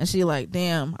 and she like,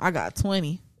 damn, I got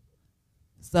 20.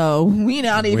 So we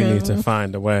need to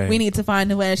find a way. We need to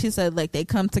find a way. She said, like, they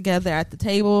come together at the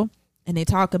table and they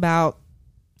talk about,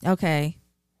 okay,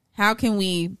 how can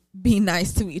we be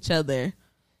nice to each other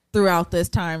throughout this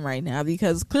time right now?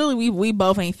 Because clearly we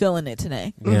both ain't feeling it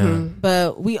today. Yeah.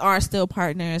 But we are still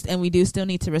partners and we do still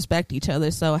need to respect each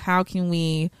other. So how can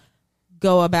we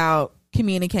go about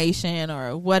communication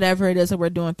or whatever it is that we're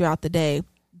doing throughout the day,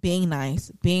 being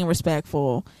nice, being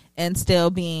respectful, and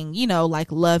still being, you know,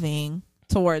 like loving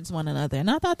towards one another? And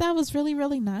I thought that was really,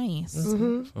 really nice.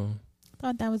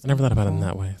 thought that was. I never thought about it in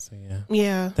beautiful. that way. So yeah.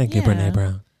 Yeah. Thank you, Yeah. Brene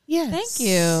Brown. Yes. Thank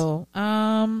you.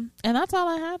 And that's all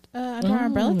I had under our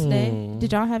umbrella today.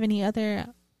 Did y'all have any other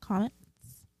comments?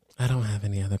 I don't have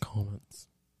any other comments.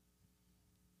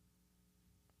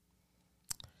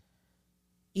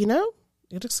 You know,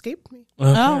 it escaped me.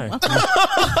 Okay. Oh,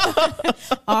 okay.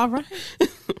 All right.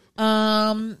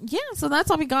 Yeah, so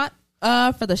that's all we got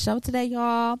for the show today,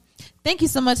 y'all. Thank you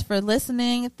so much for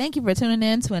listening. Thank you for tuning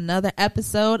in to another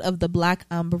episode of The Black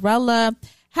Umbrella.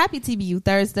 Happy TBU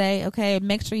Thursday. Okay,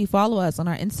 make sure you follow us on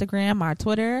our Instagram, our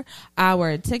Twitter,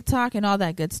 our TikTok, and all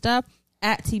that good stuff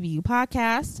at TBU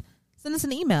Podcast. Send us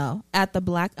an email at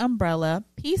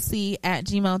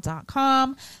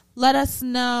theblackumbrellapc@gmail.com. Let us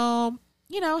know,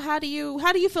 how do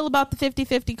you feel about the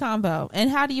 50-50 combo, and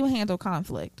how do you handle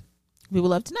conflict? We would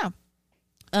love to know.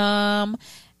 And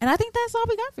I think that's all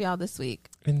we got for y'all this week.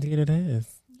 Indeed it is.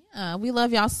 We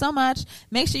love y'all so much.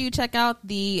 Make sure you check out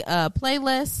the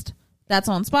playlist that's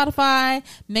on Spotify.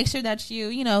 Make sure that you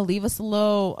leave us a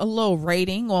little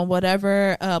rating on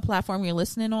whatever platform you're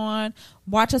listening on.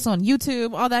 Watch us on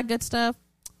YouTube, all that good stuff.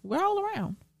 We're all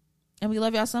around. And we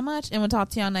love y'all so much. And we'll talk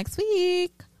to y'all next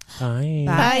week. Bye.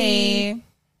 Bye.